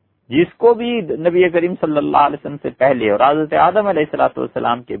پہنچے، جس کو بھی نبی کریم صلی اللہ علیہ وسلم سے پہلے اور حضرت آدم علیہ الصلوۃ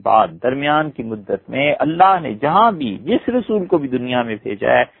والسلام کے بعد درمیان کی مدت میں اللہ نے جہاں بھی جس رسول کو بھی دنیا میں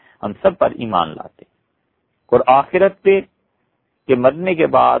بھیجا ہے، ہم سب پر ایمان لاتے، اور آخرت پہ کہ مرنے کے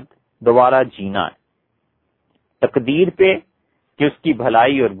بعد دوبارہ جینا ہے، تقدیر پہ کہ اس کی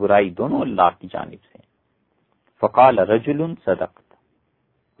بھلائی اور برائی دونوں اللہ کی جانب سے۔ فقال رجل صدقت،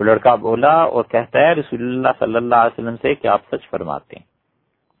 وہ لڑکا بولا اور کہتا ہے رسول اللہ صلی اللہ علیہ وسلم سے کہ آپ سچ فرماتے ہیں۔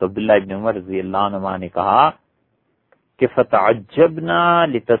 تو عبداللہ ابن عمر رضی اللہ عنہ نے کہا کہ فتعجبنا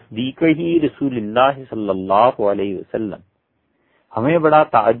لتصدیقہ رسول اللہ صلی اللہ علیہ وسلم، ہمیں بڑا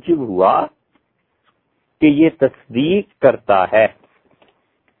تعجب ہوا کہ یہ تصدیق کرتا ہے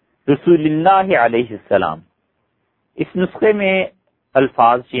رسول اللہ علیہ السلام۔ اس نسخے میں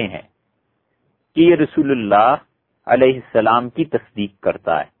الفاظ یہ ہیں کہ یہ رسول اللہ علیہ السلام کی تصدیق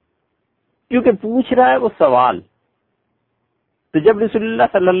کرتا ہے، کیونکہ پوچھ رہا ہے وہ سوال۔ تو جب رسول اللہ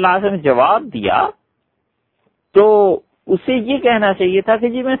صلی اللہ علیہ وسلم نے جواب دیا تو اسے یہ کہنا چاہیے تھا کہ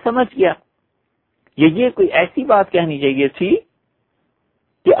جی میں سمجھ گیا، یہ کوئی ایسی بات کہنی چاہیے تھی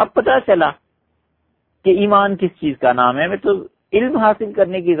کہ اب پتہ چلا کہ ایمان کس چیز کا نام ہے، میں تو علم حاصل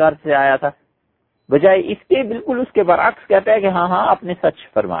کرنے کی غرض سے آیا تھا، بجائے اس کے بالکل اس کے برعکس کہتا ہے کہ ہاں آپ نے سچ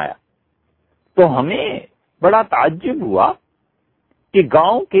فرمایا۔ تو ہمیں بڑا تعجب ہوا کہ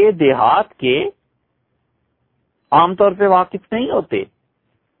گاؤں کے دیہات کے عام طور پہ واقف نہیں ہوتے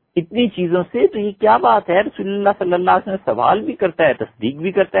اتنی چیزوں سے، تو یہ کیا بات ہے؟ رسول اللہ صلی اللہ علیہ وسلم سوال بھی کرتا ہے، تصدیق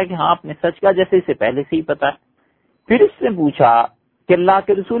بھی کرتا ہے کہ ہاں آپ نے سچ کہا، جیسے اسے پہلے سے ہی پتا ہے۔ پھر اس نے پوچھا کہ اللہ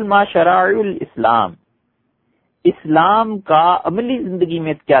کے رسول ما شرائع الاسلام، اسلام کا عملی زندگی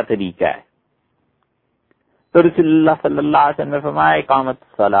میں کیا طریقہ ہے؟ تو رسول اللہ صلی اللہ علیہ وسلم نے فرمایا اقامت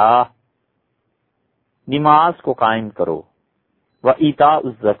الصلاۃ، نماز کو قائم کرو، وایتاء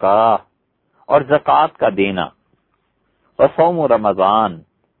الزکاۃ، اور زکوٰۃ کا دینا، وصوم رمضان،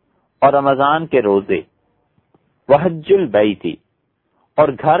 اور رمضان کے روزے، وحج البیت، اور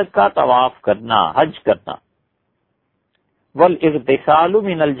گھر کا طواف کرنا، حج کرنا، والاغتسال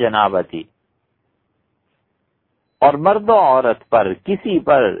من الجنابۃ، اور مرد و عورت پر کسی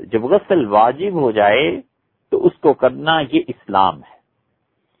پر جب غسل واجب ہو جائے تو اس کو کرنا، یہ اسلام ہے۔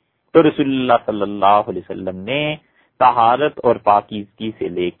 تو رسول اللہ صلی اللہ علیہ وسلم نے طہارت اور پاکیزگی سے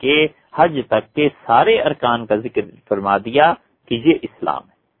لے کے حج تک کے سارے ارکان کا ذکر فرما دیا کہ یہ اسلام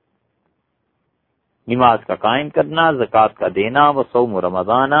ہے۔ نماز کا قائم کرنا، زکوٰۃ کا دینا، وہ صوم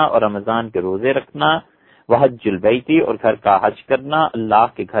رمضان، اور رمضان کے روزے رکھنا، وحج البیت، اور گھر کا حج کرنا، اللہ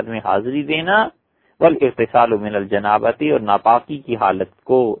کے گھر میں حاضری دینا، والاغتسال من الجنابۃ، اور ناپاکی کی حالت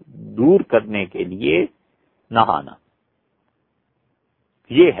کو دور کرنے کے لیے نہانا۔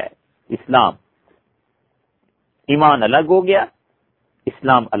 یہ ہے اسلام۔ ایمان الگ ہو گیا،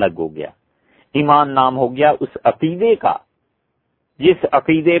 اسلام الگ ہو گیا۔ ایمان نام ہو گیا اس عقیدے کا جس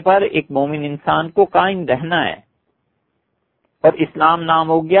عقیدے پر ایک مومن انسان کو قائم رہنا ہے، اور اسلام نام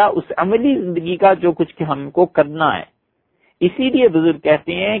ہو گیا اس عملی زندگی کا جو کچھ کہ ہم کو کرنا ہے۔ اسی لیے بزرگ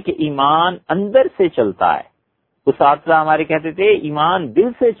کہتے ہیں کہ ایمان اندر سے چلتا ہے۔ اساتذہ ہمارے کہتے تھے ایمان دل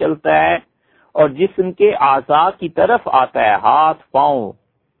سے چلتا ہے اور جسم کے اعضاء کی طرف آتا ہے، ہاتھ پاؤں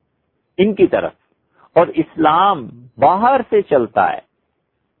ان کی طرف، اور اسلام باہر سے چلتا ہے،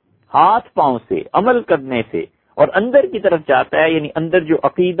 ہاتھ پاؤں سے، عمل کرنے سے، اور اندر کی طرف جاتا ہے، یعنی اندر جو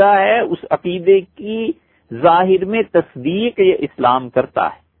عقیدہ ہے اس عقیدے کی ظاہر میں تصدیق یہ اسلام کرتا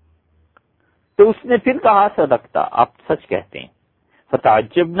ہے۔ تو اس نے پھر کہا صدقتا، آپ سچ کہتے ہیں۔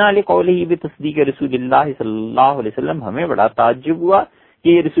 فتعجبنا لقولہ بتصدیق رسول اللہ صلی اللہ علیہ وسلم، ہمیں بڑا تعجب ہوا کہ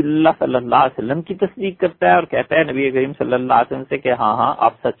یہ رسول اللہ صلی اللہ علیہ وسلم کی تصدیق کرتا ہے اور کہتا ہے نبی کریم صلی اللہ علیہ وسلم سے کہ ہاں ہاں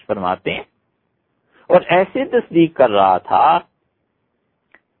آپ سچ فرماتے ہیں، اور ایسے تصدیق کر رہا تھا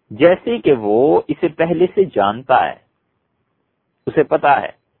جیسے کہ وہ اسے پہلے سے جانتا ہے، اسے پتا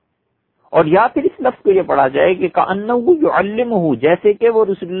ہے. اور یا پھر اس لفظ کو یہ پڑھا جائے کہ کأنہ یعلمہ، جیسے کہ وہ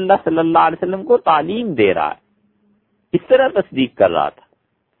رسول اللہ صلی اللہ علیہ وسلم کو تعلیم دے رہا ہے، اس طرح تصدیق کر رہا تھا.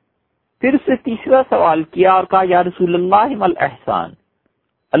 پھر اس سے تیسرا سوال کیا اور کہا یا رسول اللہ مل احسان،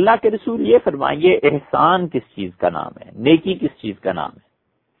 اللہ کے رسول یہ فرمائیے احسان کس چیز کا نام ہے، نیکی کس چیز کا نام ہے؟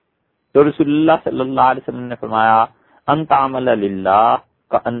 تو رسول اللہ صلی اللہ علیہ وسلم نے فرمایا ان تعمل للہ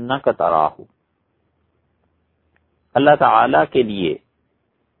کأنک تراہ، اللہ تعالی کے لیے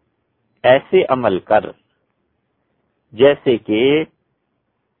ایسے عمل کر جیسے کہ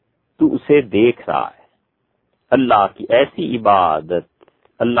تو اسے دیکھ رہا ہے. اللہ کی ایسی عبادت،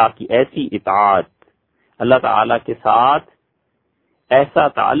 اللہ کی ایسی اطاعت، اللہ تعالی کے ساتھ ایسا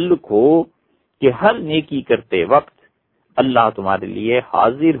تعلق ہو کہ ہر نیکی کرتے وقت اللہ تمہارے لیے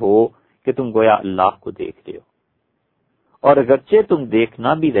حاضر ہو کہ تم گویا اللہ کو دیکھ رہے ہو، اور اگرچہ تم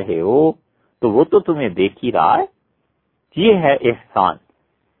دیکھنا بھی رہے ہو تو وہ تو تمہیں دیکھ ہی رہا ہے. یہ ہے احسان.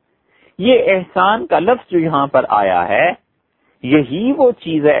 یہ احسان کا لفظ جو یہاں پر آیا ہے، یہی وہ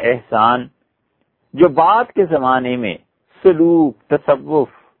چیز ہے احسان جو بعد کے زمانے میں سلوک، تصوف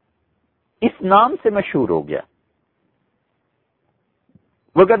اس نام سے مشہور ہو گیا.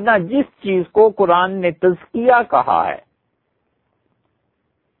 وگرنہ جس چیز کو قرآن نے تزکیہ کہا ہے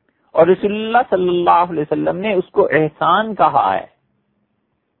اور رسول اللہ صلی اللہ علیہ وسلم نے اس کو احسان کہا ہے،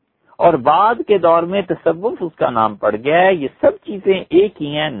 اور بعد کے دور میں تصوف اس کا نام پڑ گیا ہے، یہ سب چیزیں ایک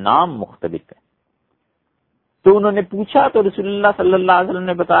ہی ہیں، نام مختلف ہے. تو انہوں نے پوچھا تو رسول اللہ صلی اللہ علیہ وسلم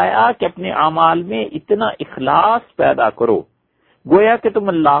نے بتایا کہ اپنے اعمال میں اتنا اخلاص پیدا کرو گویا کہ تم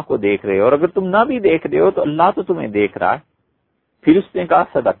اللہ کو دیکھ رہے ہو، اور اگر تم نہ بھی دیکھ رہے ہو تو اللہ تو تمہیں دیکھ رہا ہے. پھر اس نے کہا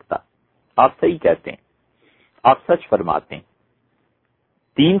صدقتا، آپ صحیح کہتے ہیں، آپ سچ فرماتے ہیں.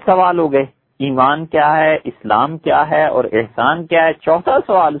 3 سوال ہو گئے، ایمان کیا ہے، اسلام کیا ہے اور احسان کیا ہے. چوتھا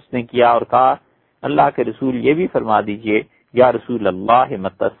سوال اس نے کیا اور کہا اللہ کے رسول یہ بھی فرما دیجئے یا رسول اللہ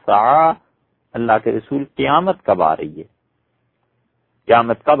متی الساعہ، اللہ کے رسول قیامت کب آ رہی ہے،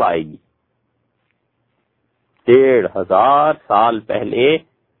 قیامت کب آئے گی. 1500 سال پہلے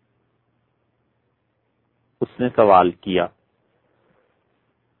اس نے سوال کیا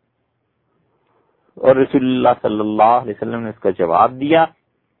اور رسول اللہ صلی اللہ علیہ وسلم نے اس کا جواب دیا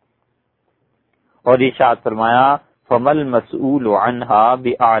اور ارشاد فرمایا فَمَا الْمَسْئُولُ عَنْهَا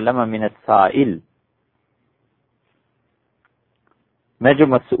بِأَعْلَمَ مِنَ السَّائِلِ، میں جو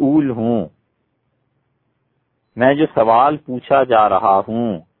مسئول ہوں، میں جو سوال پوچھا جا رہا ہوں،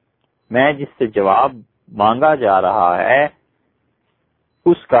 میں جس سے جواب مانگا جا رہا ہے،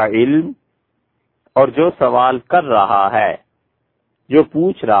 اس کا علم اور جو سوال کر رہا ہے، جو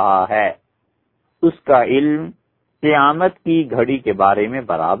پوچھ رہا ہے، اس کا علم قیامت کی گھڑی کے بارے میں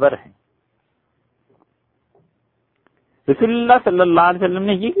برابر ہے. رسول اللہ صلی اللہ علیہ وسلم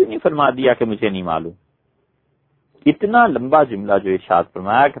نے یہ کیوں نہیں فرما دیا کہ مجھے نہیں معلوم؟ اتنا لمبا جملہ جو ارشاد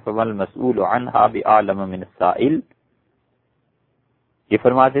فرمایا کہ فَمَا الْمَسْئُولُ عَنْهَا بِأَعْلَمَ مِنَ السَّائِلِ، یہ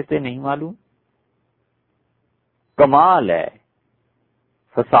فرما دیتے نہیں معلوم. کمال ہے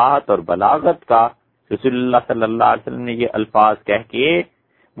فصاحت اور بلاغت کا. رسول اللہ صلی اللہ علیہ وسلم نے یہ الفاظ کہہ کے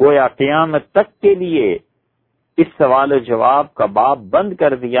گویا قیامت تک کے لیے اس سوال و جواب کا باب بند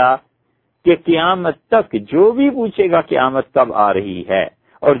کر دیا کہ قیامت تک جو بھی پوچھے گا قیامت کب آ رہی ہے،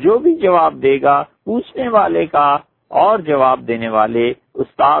 اور جو بھی جواب دے گا پوچھنے والے کا اور جواب دینے والے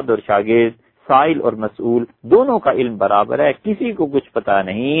استاد اور شاگرد، سائل اور مسئول دونوں کا علم برابر ہے. کسی کو کچھ پتا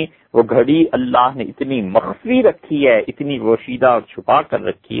نہیں. وہ گھڑی اللہ نے اتنی مخفی رکھی ہے، اتنی پوشیدہ اور چھپا کر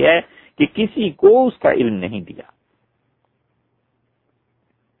رکھی ہے کہ کسی کو اس کا علم نہیں دیا.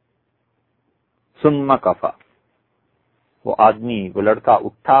 ثم کفا، وہ آدمی، وہ لڑکا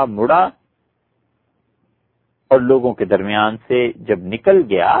اٹھا، مڑا اور لوگوں کے درمیان سے جب نکل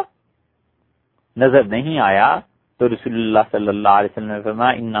گیا، نظر نہیں آیا، تو رسول اللہ صلی اللہ علیہ وسلم نے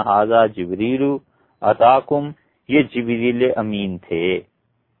فرمایا ان ھذا جبریل اتاکم، یہ جبریل امین تھے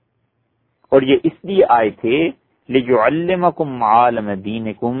اور یہ اس لیے آئے تھے لیعلمکم معالم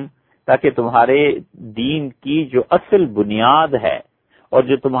دینکم، تاکہ تمہارے دین کی جو اصل بنیاد ہے اور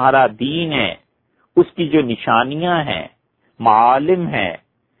جو تمہارا دین ہے اس کی جو نشانیاں ہیں، معالم ہیں،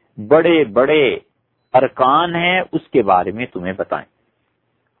 بڑے بڑے ارکان ہیں، اس کے بارے میں تمہیں بتائیں.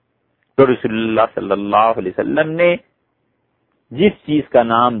 تو رسول اللہ صلی اللہ علیہ وسلم نے جس چیز کا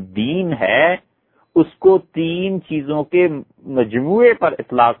نام دین ہے اس کو 3 چیزوں کے مجموعے پر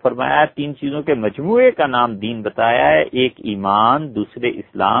اطلاق فرمایا. 3 چیزوں کے مجموعے کا نام دین بتایا ہے. ایک ایمان، دوسرے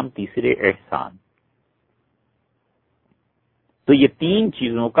اسلام، تیسرے احسان. تو یہ تین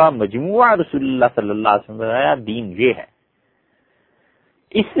چیزوں کا مجموعہ رسول اللہ صلی اللہ علیہ وسلم نے بتایا دین یہ ہے۔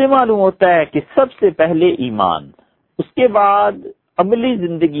 اس سے معلوم ہوتا ہے کہ سب سے پہلے ایمان، اس کے بعد عملی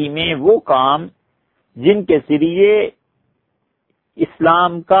زندگی میں وہ کام جن کے ذریعے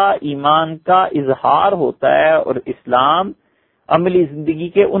اسلام کا، ایمان کا اظہار ہوتا ہے، اور اسلام عملی زندگی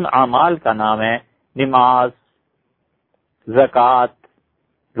کے ان اعمال کا نام ہے نماز، زکوٰۃ،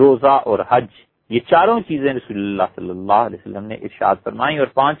 روزہ اور حج۔ یہ چاروں چیزیں رسول اللہ صلی اللہ علیہ وسلم نے ارشاد فرمائی، اور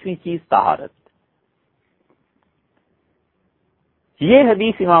پانچویں چیز طہارت۔ یہ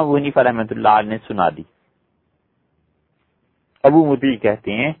حدیث امام ابو حنیفہ رحمۃ اللہ علیہ نے سنا دی۔ ابو مطیع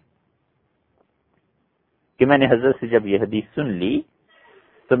کہتے ہیں کہ میں نے حضرت سے جب یہ حدیث سن لی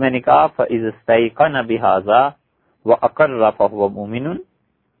تو میں نے کہا فَإِذَا اسْتَيْقَنَ بِهَذَا وَأَقَرَّ فَهُوَ مُؤْمِنٌ،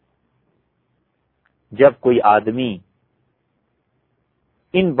 جب کوئی آدمی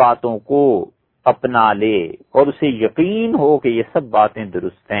ان باتوں کو اپنا لے اور اسے یقین ہو کہ یہ سب باتیں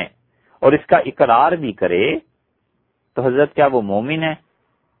درست ہیں اور اس کا اقرار بھی کرے، تو حضرت کیا وہ مومن ہے؟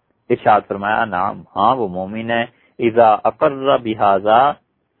 ارشاد فرمایا نعم، ہاں وہ مومن ہے۔ اذا اقر بہذا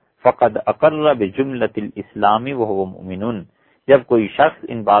فقد اقر بجملۃ الاسلام وهو مؤمن، جب کوئی شخص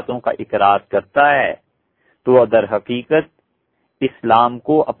ان باتوں کا اقرار کرتا ہے تو وہ در حقیقت اسلام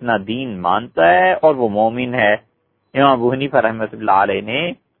کو اپنا دین مانتا ہے اور وہ مومن ہے۔ امام ابو حنیفہ رحمۃ اللہ علیہ نے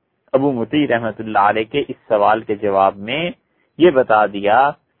ابو مطیع رحمۃ اللہ علیہ کے اس سوال کے جواب میں یہ بتا دیا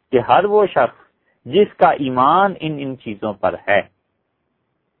کہ ہر وہ شخص جس کا ایمان ان چیزوں پر ہے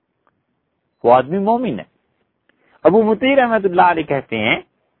وہ آدمی مومن ہے۔ ابو مطیع رحمۃ اللہ علیہ کہتے ہیں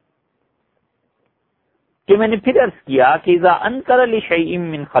کہ میں نے پھر عرض کیا کہ اذا انکر لشیء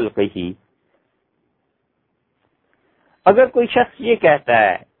من خلقہ، اگر کوئی شخص یہ کہتا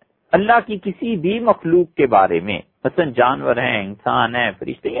ہے اللہ کی کسی بھی مخلوق کے بارے میں، مثلا جانور ہیں، انسان ہیں،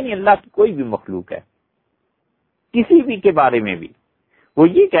 فرشتے، یعنی اللہ کی کوئی بھی مخلوق ہے، کسی بھی کے بارے میں بھی وہ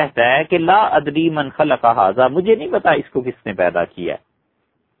یہ کہتا ہے کہ لا ادری من خلق ھذا، مجھے نہیں پتا اس کو کس نے پیدا کیا ہے،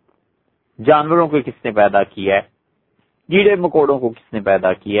 جانوروں کو کس نے پیدا کیا ہے، کیڑے مکوڑوں کو کس نے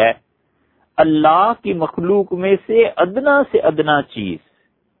پیدا کیا ہے، اللہ کی مخلوق میں سے ادنا چیز،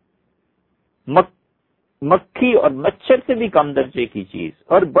 مکھی اور مچھر سے بھی کم درجے کی چیز،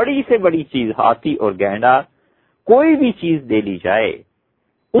 اور بڑی سے بڑی چیز ہاتھی اور گینڈا، کوئی بھی چیز دے لی جائے،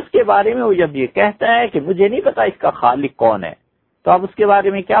 اس کے بارے میں وہ جب یہ کہتا ہے کہ مجھے نہیں پتا اس کا خالق کون ہے، تو آپ اس کے بارے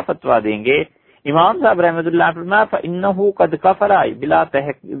میں کیا فتویٰ دیں گے؟ امام صاحب رحمۃ اللہ علیہ فرمایا فَإِنَّهُ قَدْ كَفَرَ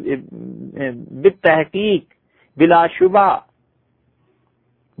بالتحقیق بلا شبہ،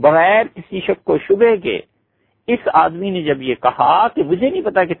 بغیر کسی شک و شبہ کے اس آدمی نے جب یہ کہا کہ مجھے نہیں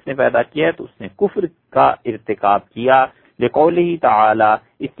پتا کس نے پیدا کیا ہے، تو اس نے کفر کا ارتکاب کیا، لقولہ تعالی،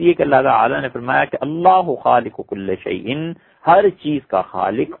 اس لیے کہ اللہ تعالی نے فرمایا کہ اللہ خالق کل شیء، ہر چیز کا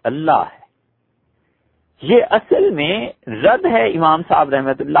خالق اللہ ہے۔ یہ اصل میں رد ہے امام صاحب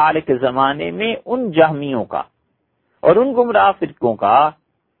رحمۃ اللہ علیہ کے زمانے میں ان جہمیوں کا اور ان گمراہ فرقوں کا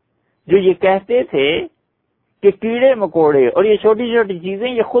جو یہ کہتے تھے کہ کیڑے مکوڑے اور یہ چھوٹی چھوٹی چیزیں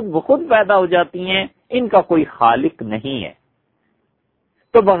یہ خود بخود پیدا ہو جاتی ہیں، ان کا کوئی خالق نہیں ہے۔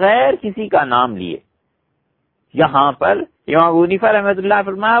 تو بغیر کسی کا نام لیے یہاں پر امام ابو حنیفہ رحمۃ اللہ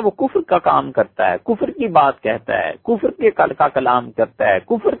فرمایا وہ کفر کا کام کرتا ہے، کفر کی بات کہتا ہے، کفر کے کا کلام کرتا ہے،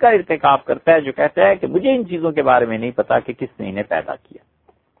 کفر کا ارتکاب کرتا ہے، جو کہتا ہے کہ مجھے ان چیزوں کے بارے میں نہیں پتا کہ کس نے انہیں پیدا کیا۔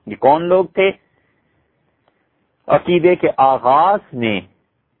 یہ کون لوگ تھے؟ عقیدے کے آغاز میں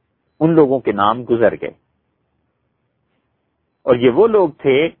ان لوگوں کے نام گزر گئے، اور یہ وہ لوگ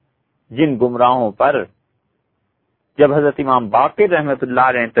تھے جن گمراہوں پر جب حضرت امام باقر رحمۃ اللہ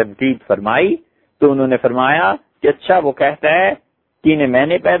علیہ نے تنقید فرمائی تو انہوں نے فرمایا کہ اچھا وہ کہتا ہے کہ انہیں میں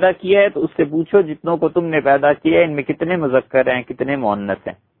نے پیدا کیا ہے، تو اس سے پوچھو جتنوں کو تم نے پیدا کیا ہے ان میں کتنے مذکر ہیں، کتنے مؤنث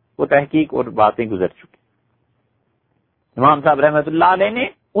ہیں۔ وہ تحقیق اور باتیں گزر چکی۔ امام صاحب رحمۃ اللہ علیہ نے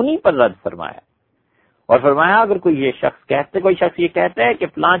انہی پر رد فرمایا اور فرمایا اگر کوئی شخص یہ کہتا ہے کہ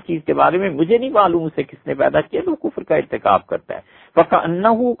فلاں چیز کے بارے میں مجھے نہیں معلوم اسے کس نے پیدا کیا، تو کفر کا ارتکاب کرتا ہے۔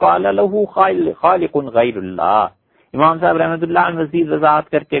 فَكَأَنَّهُ قَالَ لَهُ خَالِقٌ غَيْرُ اللَّهِ، امام صاحب رحمۃ اللہ علیہ مزید وضاحت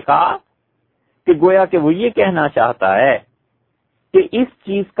کر کے کہا کہ گویا کہ وہ یہ کہنا چاہتا ہے کہ اس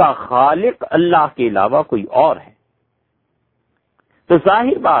چیز کا خالق اللہ کے علاوہ کوئی اور ہے۔ تو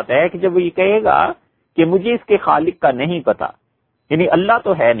ظاہر بات ہے کہ جب وہ یہ کہے گا کہ مجھے اس کے خالق کا نہیں پتا، یعنی اللہ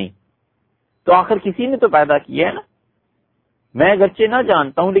تو ہے نہیں، تو آخر کسی نے تو پیدا کیا ہے نا، میں اگرچہ نہ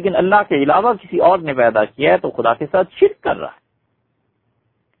جانتا ہوں لیکن اللہ کے علاوہ کسی اور نے پیدا کیا ہے، تو خدا کے ساتھ شرک کر رہا ہے۔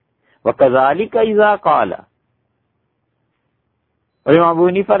 وَكَذَلِكَ إِذَا قَالَ، اور امام ابو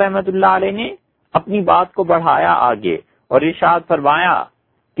حنیفہ رحمۃ اللہ علیہ نے اپنی بات کو بڑھایا آگے اور ارشاد فرمایا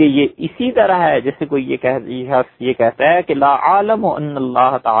کہ یہ اسی طرح ہے جیسے کوئی یہ کہتا ہے کہ لا عالم ان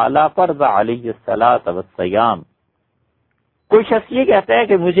اللہ تعالی فرض علیہ الصلاۃ والصیام، کوئی شخص یہ کہتا ہے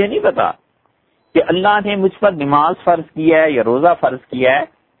کہ مجھے نہیں پتا کہ اللہ نے مجھ پر نماز فرض کیا ہے یا روزہ فرض کیا ہے،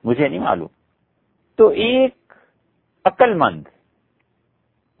 مجھے نہیں معلوم، تو ایک عقل مند،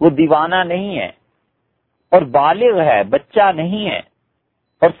 وہ دیوانہ نہیں ہے اور بالغ ہے، بچہ نہیں ہے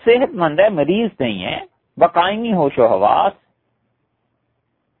اور صحت مند ہے، مریض نہیں ہے، بقائمی ہوش و حواس،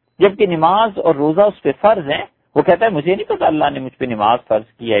 جبکہ نماز اور روزہ اس پہ فرض ہیں، وہ کہتا ہے مجھے نہیں پتا اللہ نے مجھ پہ نماز فرض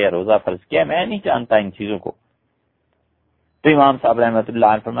کیا یا روزہ فرض کیا، میں نہیں جانتا ان چیزوں کو. تو امام صاحب رحمۃ اللہ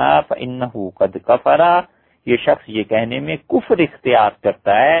علیہ نے فرمایا فَإِنَّهُ قَدْ كَفَرَ، یہ شخص یہ کہنے میں کفر اختیار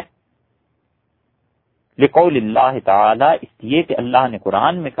کرتا ہے، لقول اللہ تعالی، اس لیے کہ اللہ نے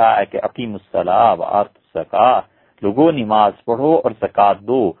قرآن میں کہا ہے کہ اقیموا الصلاۃ وآتوا الزکاۃ، لوگوں نماز پڑھو اور زکات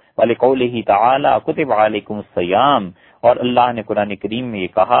دو، ولقولہ تعالی کتب علیکم الصیام، اور اللہ نے قرآن کریم میں یہ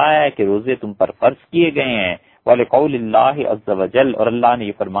کہا ہے کہ روزے تم پر فرض کیے گئے ہیں، ولقول اللہ عز وجل، اور اللہ نے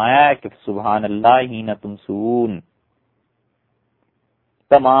یہ فرمایا ہے کہ سبحان اللہ حین تمسون،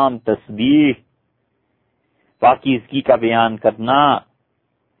 تمام تسبیح پاکیزگی کا بیان کرنا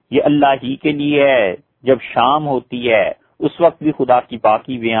یہ اللہ ہی کے لیے ہے. جب شام ہوتی ہے اس وقت بھی خدا کی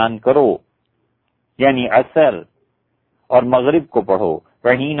پاکی بیان کرو، یعنی عصر اور مغرب کو پڑھو.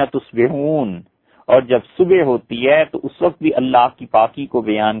 وحین تصبحون، اور جب صبح ہوتی ہے تو اس وقت بھی اللہ کی پاکی کو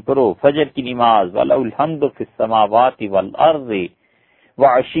بیان کرو. فجر کی نماز، وَلَهُ الْحَمْدُ فِي السَّمَاوَاتِ وَالْأَرْضِ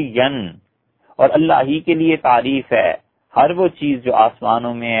وَعَشِيًّا، اور اللہ ہی کے لیے تعریف ہے، ہر وہ چیز جو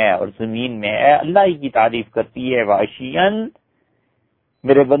آسمانوں میں ہے اور زمین میں ہے اللہ ہی کی تعریف کرتی ہے. وَعَشِيًّا،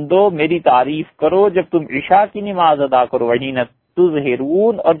 میرے بندو میری تعریف کرو جب تم عشاء کی نماز ادا کرو. وحین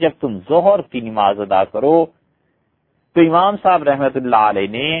تظہرون، اور جب تم ظہر کی نماز ادا کرو. تو امام صاحب رحمت اللہ علیہ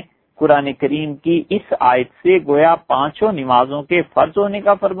نے قرآن کریم کی اس آیت سے گویا پانچوں نمازوں کے فرض ہونے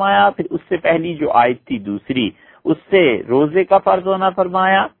کا فرمایا، پھر اس سے پہلی جو آیت تھی دوسری، اس سے روزے کا فرض ہونا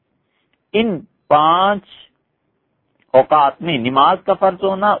فرمایا. ان 5 اوقات میں نماز کا فرض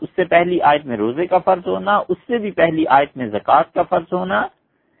ہونا، اس سے پہلی آیت میں روزے کا فرض ہونا، اس سے بھی پہلی آیت میں زکوٰۃ کا فرض ہونا،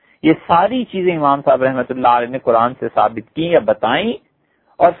 یہ ساری چیزیں امام صاحب رحمۃ اللہ علیہ نے قرآن سے ثابت کی یا بتائیں،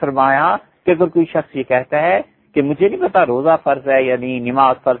 اور فرمایا کہ اگر کوئی شخص یہ کہتا ہے کہ مجھے نہیں پتا روزہ فرض ہے یا نہیں،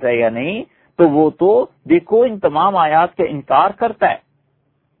 نماز فرض ہے یا نہیں، تو وہ تو دیکھو ان تمام آیات کا انکار کرتا ہے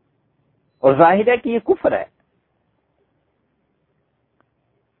اور ظاہر ہے کہ یہ کفر ہے.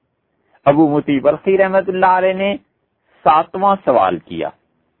 ابو مطیع بلخی رحمۃ اللہ علیہ نے 7واں سوال کیا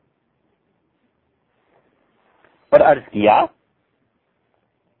اور عرض کیا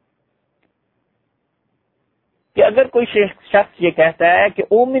کہ اگر کوئی شخص یہ کہتا ہے کہ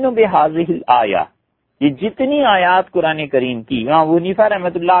اومن بہذہ الآیہ، یہ جتنی آیات قرآن کریم کی امام ابو حنیفہ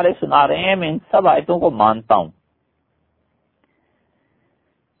رحمۃ اللہ علیہ سنا رہے ہیں، میں ان سب آیتوں کو مانتا ہوں،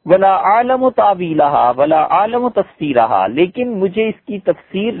 ولا عالم تاویلہا ولا عالم تفسیرہا، لیکن مجھے اس کی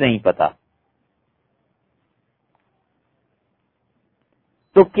تفسیر نہیں پتا،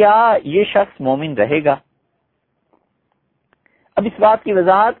 تو کیا یہ شخص مومن رہے گا؟ اب اس بات کی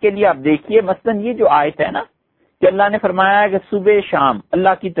وضاحت کے لیے آپ دیکھیے، مثلا یہ جو آیت ہے نا کہ اللہ نے فرمایا ہے کہ صبح شام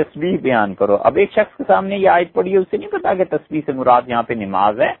اللہ کی تسبیح بیان کرو. اب ایک شخص کے سامنے یہ آیت پڑھی ہے، اسے نہیں پتا کہ تسبیح سے مراد یہاں پہ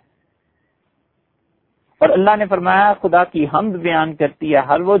نماز ہے، اور اللہ نے فرمایا خدا کی حمد بیان کرتی ہے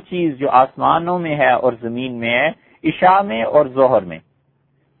ہر وہ چیز جو آسمانوں میں ہے اور زمین میں ہے، عشاء میں اور ظہر میں.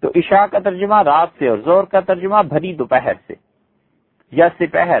 تو عشاء کا ترجمہ رات سے اور ظہر کا ترجمہ بھری دوپہر سے یا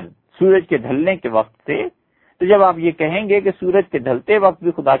سپہر، سورج کے ڈھلنے کے وقت سے. تو جب آپ یہ کہیں گے کہ سورج کے ڈھلتے وقت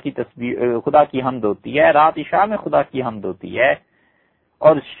بھی خدا کی تسبیح، خدا کی حمد ہوتی ہے، رات عشاء میں خدا کی حمد ہوتی ہے،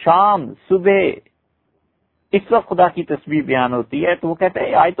 اور شام صبح اس وقت خدا کی تسبیح بیان ہوتی ہے، تو وہ کہتا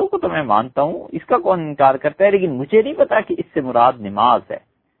ہے آیتوں کو تو میں مانتا ہوں، اس کا کون انکار کرتا ہے، لیکن مجھے نہیں پتا کہ اس سے مراد نماز ہے،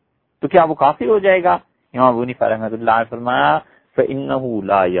 تو کیا وہ کافر ہو جائے گا؟ امام ابو حنیفہ رحمۃ اللہ نے فرمایا فإنہ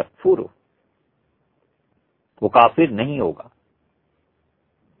لا یکفر، وہ کافر نہیں ہوگا.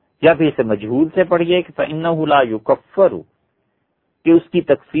 یا پھر اسے مجہول سے پڑھیے کہ فإنہ لا یکفر، کہ اس کی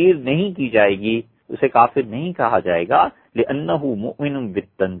تکفیر نہیں کی جائے گی، اسے کافر نہیں کہا جائے گا. لأنہ مؤمن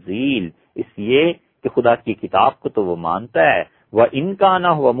بالتنزیل، اس لیے کہ خدا کی کتاب کو تو وہ مانتا ہے. وَإِنْ كَانَ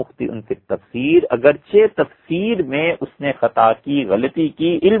هُوَ مُخْطِئٌ فِي التَّفْسِيرِ، اگرچہ تفسیر میں اس نے خطا کی، غلطی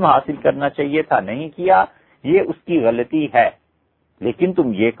کی، علم حاصل کرنا چاہیے تھا نہیں کیا، یہ اس کی غلطی ہے، لیکن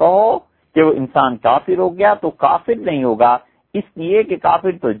تم یہ کہو کہ وہ انسان کافر ہو گیا تو کافر نہیں ہوگا، اس لیے کہ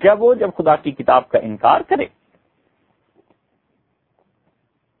کافر تو جب ہو جب خدا کی کتاب کا انکار کرے.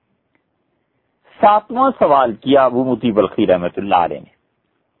 7واں سوال کیا ابو مطیع بلخی رحمۃ اللہ علیہ نے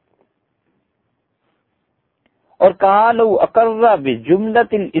اور کہا لو اقر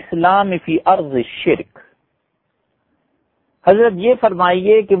بجملۃ الاسلام فی ارض الشرک، حضرت یہ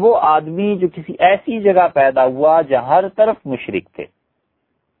فرمائیے کہ وہ آدمی جو کسی ایسی جگہ پیدا ہوا جہاں ہر طرف مشرک تھے،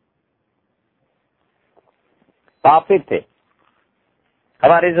 کافر تھے،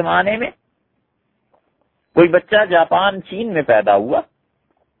 ہمارے زمانے میں کوئی بچہ جاپان چین میں پیدا ہوا،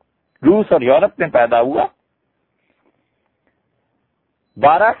 روس اور یورپ میں پیدا ہوا،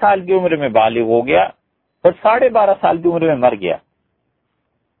 12 سال کی عمر میں بالغ ہو گیا اور 12.5 سال کی عمر میں مر گیا،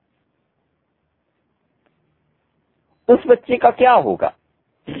 اس بچے کا کیا ہوگا؟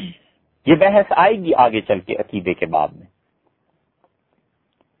 یہ بحث آئے گی آگے چل کے عقیدے کے باب میں۔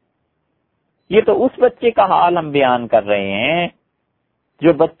 یہ تو اس بچے کا حال ہم بیان کر رہے ہیں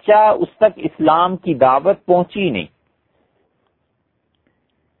جو بچہ اس تک اسلام کی دعوت پہنچی نہیں۔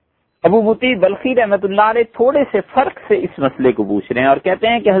 ابو مطیع بلخی رحمۃ اللہ علیہ تھوڑے سے فرق سے اس مسئلے کو پوچھ رہے ہیں اور کہتے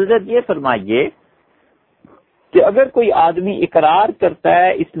ہیں کہ حضرت یہ فرمائیے کہ اگر کوئی آدمی اقرار کرتا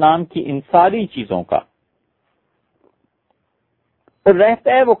ہے اسلام کی ان ساری چیزوں کا اور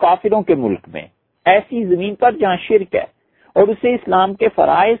رہتا ہے وہ کافروں کے ملک میں، ایسی زمین پر جہاں شرک ہے، اور اسے اسلام کے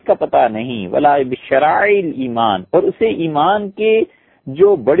فرائض کا پتہ نہیں، ولا بشرائع الایمان، اور اسے ایمان کے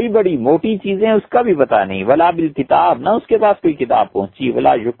جو بڑی بڑی موٹی چیزیں اس کا بھی پتہ نہیں، ولا بالکتاب، نہ اس کے پاس کوئی کتاب پہنچی،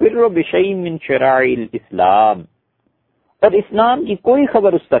 ولا یقر بشیء من شرائع الاسلام، اور اسلام کی کوئی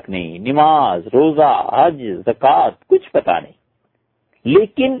خبر اس تک نہیں، نماز، روزہ، حج، زکوٰۃ کچھ پتہ نہیں،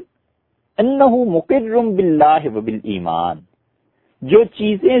 لیکن انہ مقر باللہ وبالایمان، جو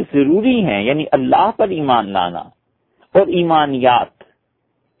چیزیں ضروری ہیں یعنی اللہ پر ایمان لانا اور ایمانیات،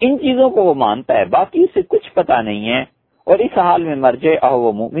 ان چیزوں کو وہ مانتا ہے، باقی اسے کچھ پتہ نہیں ہے، اور اس حال میں مر جائے اہو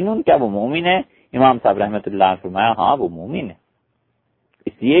وہ مومن، کیا وہ مومن ہے؟ امام صاحب رحمۃ اللہ نے فرمایا ہاں وہ مومن ہے،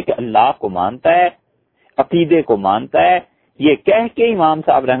 اس لیے کہ اللہ کو مانتا ہے، عقیدے کو مانتا ہے۔ یہ کہہ کے امام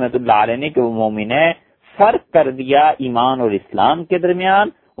صاحب رحمۃ اللہ علیہ نے کہ وہ مومن ہے، فرق کر دیا ایمان اور اسلام کے درمیان۔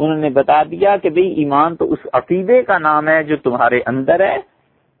 انہوں نے بتا دیا کہ بھئی ایمان تو اس عقیدے کا نام ہے جو تمہارے اندر ہے،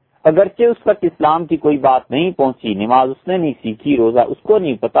 اگرچہ اس تک اسلام کی کوئی بات نہیں پہنچی، نماز اس نے نہیں سیکھی، روزہ اس کو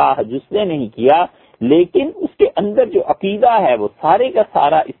نہیں پتا، حج اس نے نہیں کیا، لیکن اس کے اندر جو عقیدہ ہے وہ سارے کا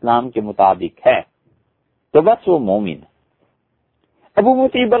سارا اسلام کے مطابق ہے، تو بس وہ مومن ہے۔ ابو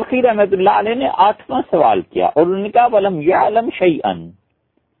مطیع بلخی رحمۃ اللہ علیہ نے 8واں سوال کیا اور انہوں نے کہا وَلَمْ يَعْلَمْ شَيْئًا،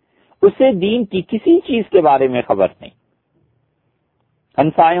 اسے دین کی کسی چیز کے بارے میں خبر نہیں،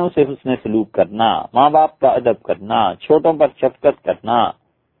 ہمسایوں سے حسن سلوک کرنا، ماں باپ کا ادب کرنا، چھوٹوں پر شفقت کرنا،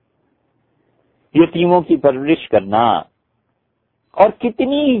 یتیموں کی پرورش کرنا، اور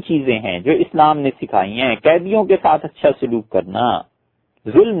کتنی ہی چیزیں ہیں جو اسلام نے سکھائی ہیں، قیدیوں کے ساتھ اچھا سلوک کرنا،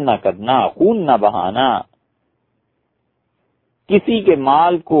 ظلم نہ کرنا، خون نہ بہانا، کسی کے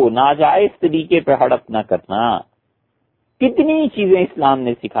مال کو ناجائز طریقے پہ ہڑپ نہ کرنا، کتنی چیزیں اسلام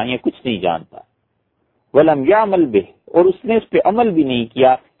نے سکھائی ہیں، کچھ نہیں جانتا۔ وَلَمْ يَعْمَلْ بِهِ، اور اس نے اس پہ عمل بھی نہیں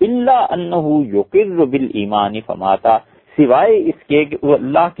کیا، إِلَّا أَنَّهُ يُقِرُّ بِالْإِيمَانِ فَمَاتَ، سوائے اس کے کہ وہ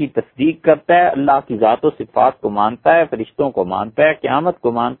اللہ کی تصدیق کرتا ہے، اللہ کی ذات و صفات کو مانتا ہے، فرشتوں کو مانتا ہے، قیامت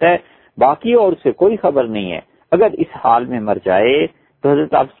کو مانتا ہے، باقی اور اسے کوئی خبر نہیں ہے۔ اگر اس حال میں مر جائے تو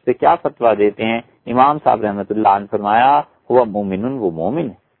حضرت آپ اس پہ کیا فتویٰ دیتے ہیں؟ امام صاحب رحمۃ اللہ نے فرمایا ہوا مومن، وہ مومن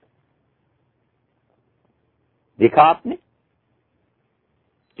ہے۔ دیکھا آپ نے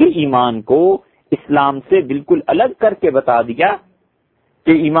کہ ایمان کو اسلام سے بالکل الگ کر کے بتا دیا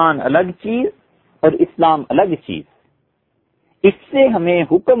کہ ایمان الگ چیز اور اسلام الگ چیز۔ اس سے ہمیں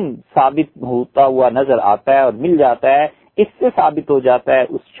حکم ثابت ہوتا ہوا نظر آتا ہے اور مل جاتا ہے، اس سے ثابت ہو جاتا ہے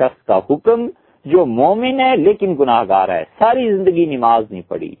اس شخص کا حکم جو مومن ہے لیکن گناہ گار ہے، ساری زندگی نماز نہیں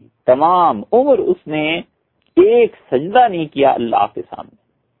پڑھی، تمام عمر اس نے ایک سجدہ نہیں کیا اللہ کے سامنے،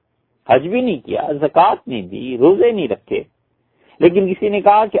 حج بھی نہیں کیا، زکوٰۃ نہیں دی، روزے نہیں رکھے، لیکن کسی نے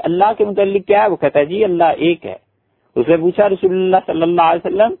کہا کہ اللہ کے متعلق کیا ہے؟ وہ کہتا ہے جی اللہ ایک ہے۔ اس نے پوچھا رسول اللہ صلی اللہ علیہ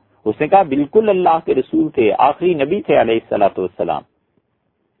وسلم، اس نے کہا بالکل اللہ کے رسول تھے، آخری نبی تھے علیہ الصلوۃ والسلام،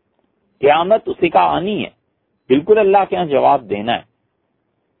 قیامت اسی کا آنی ہے، بالکل اللہ کے ہاں جواب دینا ہے۔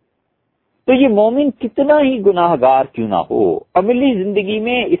 تو یہ مومن کتنا ہی گناہ گار کیوں نہ ہو، عملی زندگی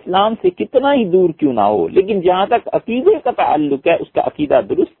میں اسلام سے کتنا ہی دور کیوں نہ ہو، لیکن جہاں تک عقیدے کا تعلق ہے اس کا عقیدہ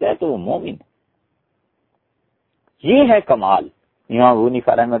درست ہے تو وہ مومن ہے۔ یہ ہے کمال امام ابو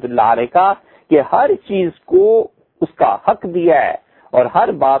حنیفہ رحمۃ اللہ علیہ کا کہ ہر چیز کو اس کا حق دیا ہے اور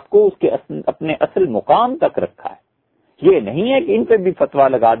ہر بات کو اس کے اپنے اصل مقام تک رکھا ہے۔ یہ نہیں ہے کہ ان پہ بھی فتویٰ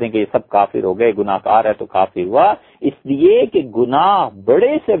لگا دیں کہ یہ سب کافر ہو گئے، گناہ کار ہے تو کافر ہوا، اس لیے کہ گناہ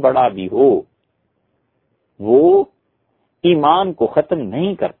بڑے سے بڑا بھی ہو وہ ایمان کو ختم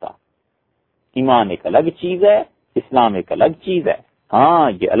نہیں کرتا۔ ایمان ایک الگ چیز ہے، اسلام ایک الگ چیز ہے۔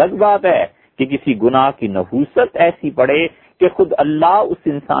 ہاں یہ الگ بات ہے کہ کسی گناہ کی نحوست ایسی پڑے کہ خود اللہ اس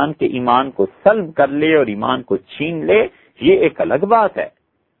انسان کے ایمان کو سلب کر لے اور ایمان کو چھین لے، یہ ایک الگ بات ہے۔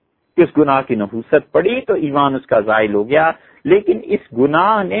 اس گناہ کی نحوست پڑی تو ایمان اس کا زائل ہو گیا، لیکن اس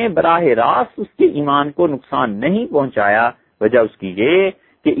گناہ نے براہ راست اس کے ایمان کو نقصان نہیں پہنچایا، وجہ اس کی یہ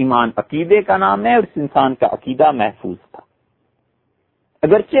کہ ایمان عقیدے کا نام ہے اور اس انسان کا عقیدہ محفوظ تھا۔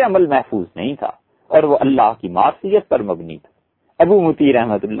 اگرچہ عمل محفوظ نہیں تھا اور وہ اللہ کی معصیت پر مبنی تھا۔ ابو مطیع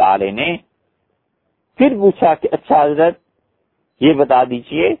رحمۃ اللہ علیہ نے پھر پوچھا کہ اچھا حضرت یہ بتا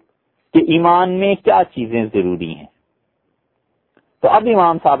دیجئے کہ ایمان میں کیا چیزیں ضروری ہیں؟ تو اب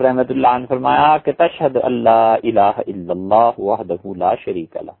امام صاحب رحمۃ اللہ عنہ فرمایا کہ تشہد اللہ الہ الا اللہ وحدہ لا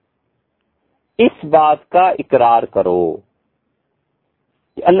شریک لہ، اس بات کا اقرار کرو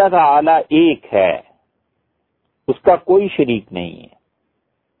کہ اللہ تعالی ایک ہے، اس کا کوئی شریک نہیں ہے۔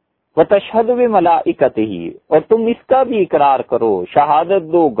 وتشہد بملائکتہ، اور تم اس کا بھی اقرار کرو،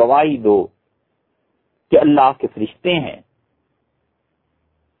 شہادت دو، گواہی دو کہ اللہ کے فرشتے ہیں،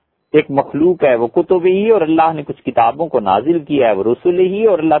 ایک مخلوق ہے وہ کتب ہی، اور اللہ نے کچھ کتابوں کو نازل کیا ہے وہ رسول ہی،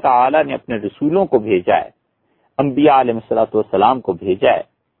 اور اللہ تعالی نے اپنے رسولوں کو بھیجا ہے، انبیاء علیہ الصلوۃ والسلام کو بھیجا ہے،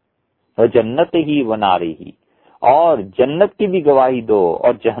 اور جنت ہی و نار ہی، اور جنت کی بھی گواہی دو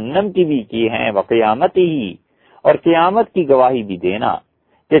اور جہنم کی بھی کی ہیں، وقیامت ہی، اور قیامت کی گواہی بھی دینا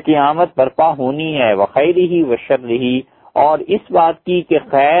کہ قیامت برپا ہونی ہے، وخیر ہی و شر ہی، اور اس بات کی کہ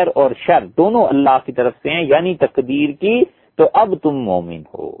خیر اور شر دونوں اللہ کی طرف سے ہیں، یعنی تقدیر کی، تو اب تم مومن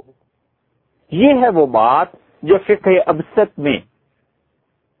ہو۔ یہ ہے وہ بات جو فقہ ابسط میں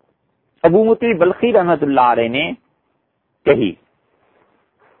ابو مطیع بلخی رحمۃ اللہ علیہ نے کہی۔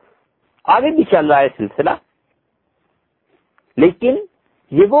 آگے بھی چل رہا ہے سلسلہ، لیکن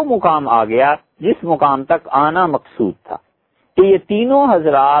یہ وہ مقام آ گیا جس مقام تک آنا مقصود تھا کہ یہ تینوں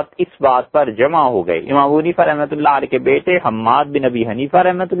حضرات اس بات پر جمع ہو گئے۔ امام ابو حنیفہ رحمۃ اللہ علیہ کے بیٹے حماد بن ابی حنیفہ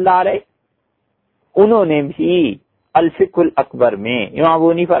رحمۃ اللہ علیہ، انہوں نے بھی الفقہ الاکبر میں امام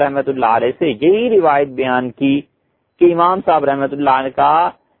ابو حنیفہ رحمۃ اللہ علیہ سے یہی روایت بیان کی کہ امام صاحب رحمۃ اللہ علیہ نے کہا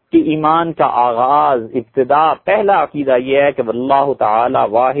کہ ایمان کا آغاز، ابتدا، پہلا عقیدہ یہ ہے کہ واللہ تعالی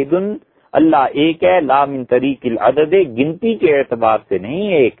واحد، اللہ ایک ہے، لا من طریق العدد، گنتی کے اعتبار سے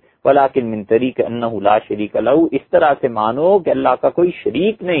نہیں ایک، ولیکن من طریق انہ لا شریک لہ، اس طرح سے مانو کہ اللہ کا کوئی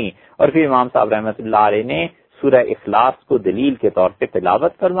شریک نہیں۔ اور پھر امام صاحب رحمۃ اللہ علیہ نے سورہ اخلاص کو دلیل کے طور پہ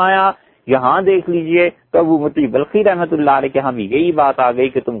تلاوت فرمایا۔ یہاں دیکھ لیجئے تو ابو مطیع بلخی رحمۃ اللہ علیہ کے ہم یہی بات آ گئی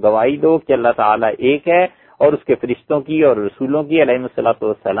کہ تم گواہی دو کہ اللہ تعالیٰ ایک ہے، اور اس کے فرشتوں کی اور رسولوں کی علیہ الصلوۃ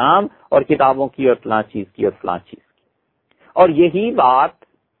والسلام، اور کتابوں کی اور فلاں چیز کی اور فلاں چیز کی۔ اور یہی بات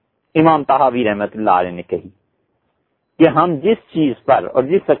امام طحاوی رحمۃ اللہ علیہ نے کہی کہ ہم جس چیز پر اور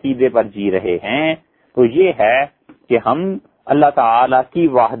جس عقیدے پر جی رہے ہیں تو یہ ہے کہ ہم اللہ تعالی کی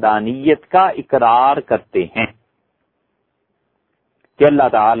وحدانیت کا اقرار کرتے ہیں کہ اللہ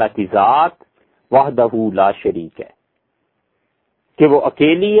تعالی کی ذات وحدہ لا شریک ہے، کہ وہ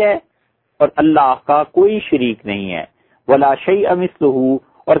اکیلی ہے اور اللہ کا کوئی شریک نہیں ہے، ولا شیء مثلہ،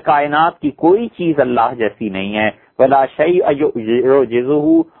 اور کائنات کی کوئی چیز اللہ جیسی نہیں ہے، ولا شیء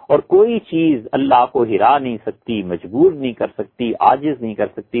یعجزہ، اور کوئی چیز اللہ کو ہرا نہیں سکتی، مجبور نہیں کر سکتی، عاجز نہیں کر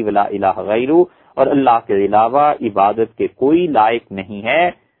سکتی، ولا الہ غیرہ، اور اللہ کے علاوہ عبادت کے کوئی لائق نہیں ہے۔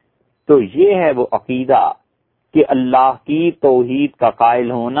 تو یہ ہے وہ عقیدہ کہ اللہ کی توحید کا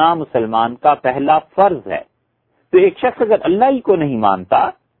قائل ہونا مسلمان کا پہلا فرض ہے۔ تو ایک شخص اگر اللہ ہی کو نہیں مانتا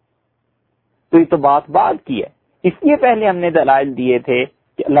تو یہ تو بات کی ہے۔ اس لیے پہلے ہم نے دلائل دیے تھے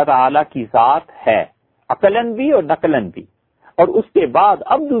کہ اللہ تعالیٰ کی ذات ہے، عقلاً بھی اور نقلاً بھی، اور اس کے بعد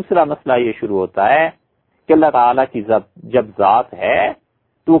اب دوسرا مسئلہ یہ شروع ہوتا ہے کہ اللہ تعالیٰ کی جب ذات ہے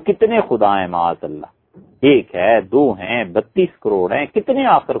تو وہ کتنے خدا ہیں؟ معاذ اللہ، ایک ہے، دو ہیں، 32 کروڑ ہیں، کتنے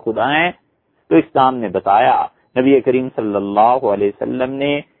آخر خدا ہیں؟ تو اسلام نے بتایا، نبی کریم صلی اللہ علیہ وسلم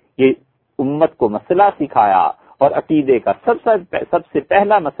نے یہ امت کو مسئلہ سکھایا اور عقیدے کا سب سے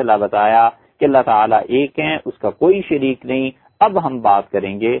پہلا مسئلہ بتایا کہ اللہ تعالیٰ ایک ہیں، اس کا کوئی شریک نہیں۔ اب ہم بات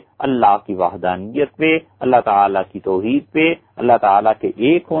کریں گے اللہ کی وحدانیت پہ، اللہ تعالیٰ کی توحید پہ، اللہ تعالیٰ کے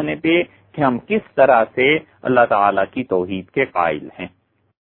ایک ہونے پہ، کہ ہم کس طرح سے اللہ تعالیٰ کی توحید کے قائل ہیں۔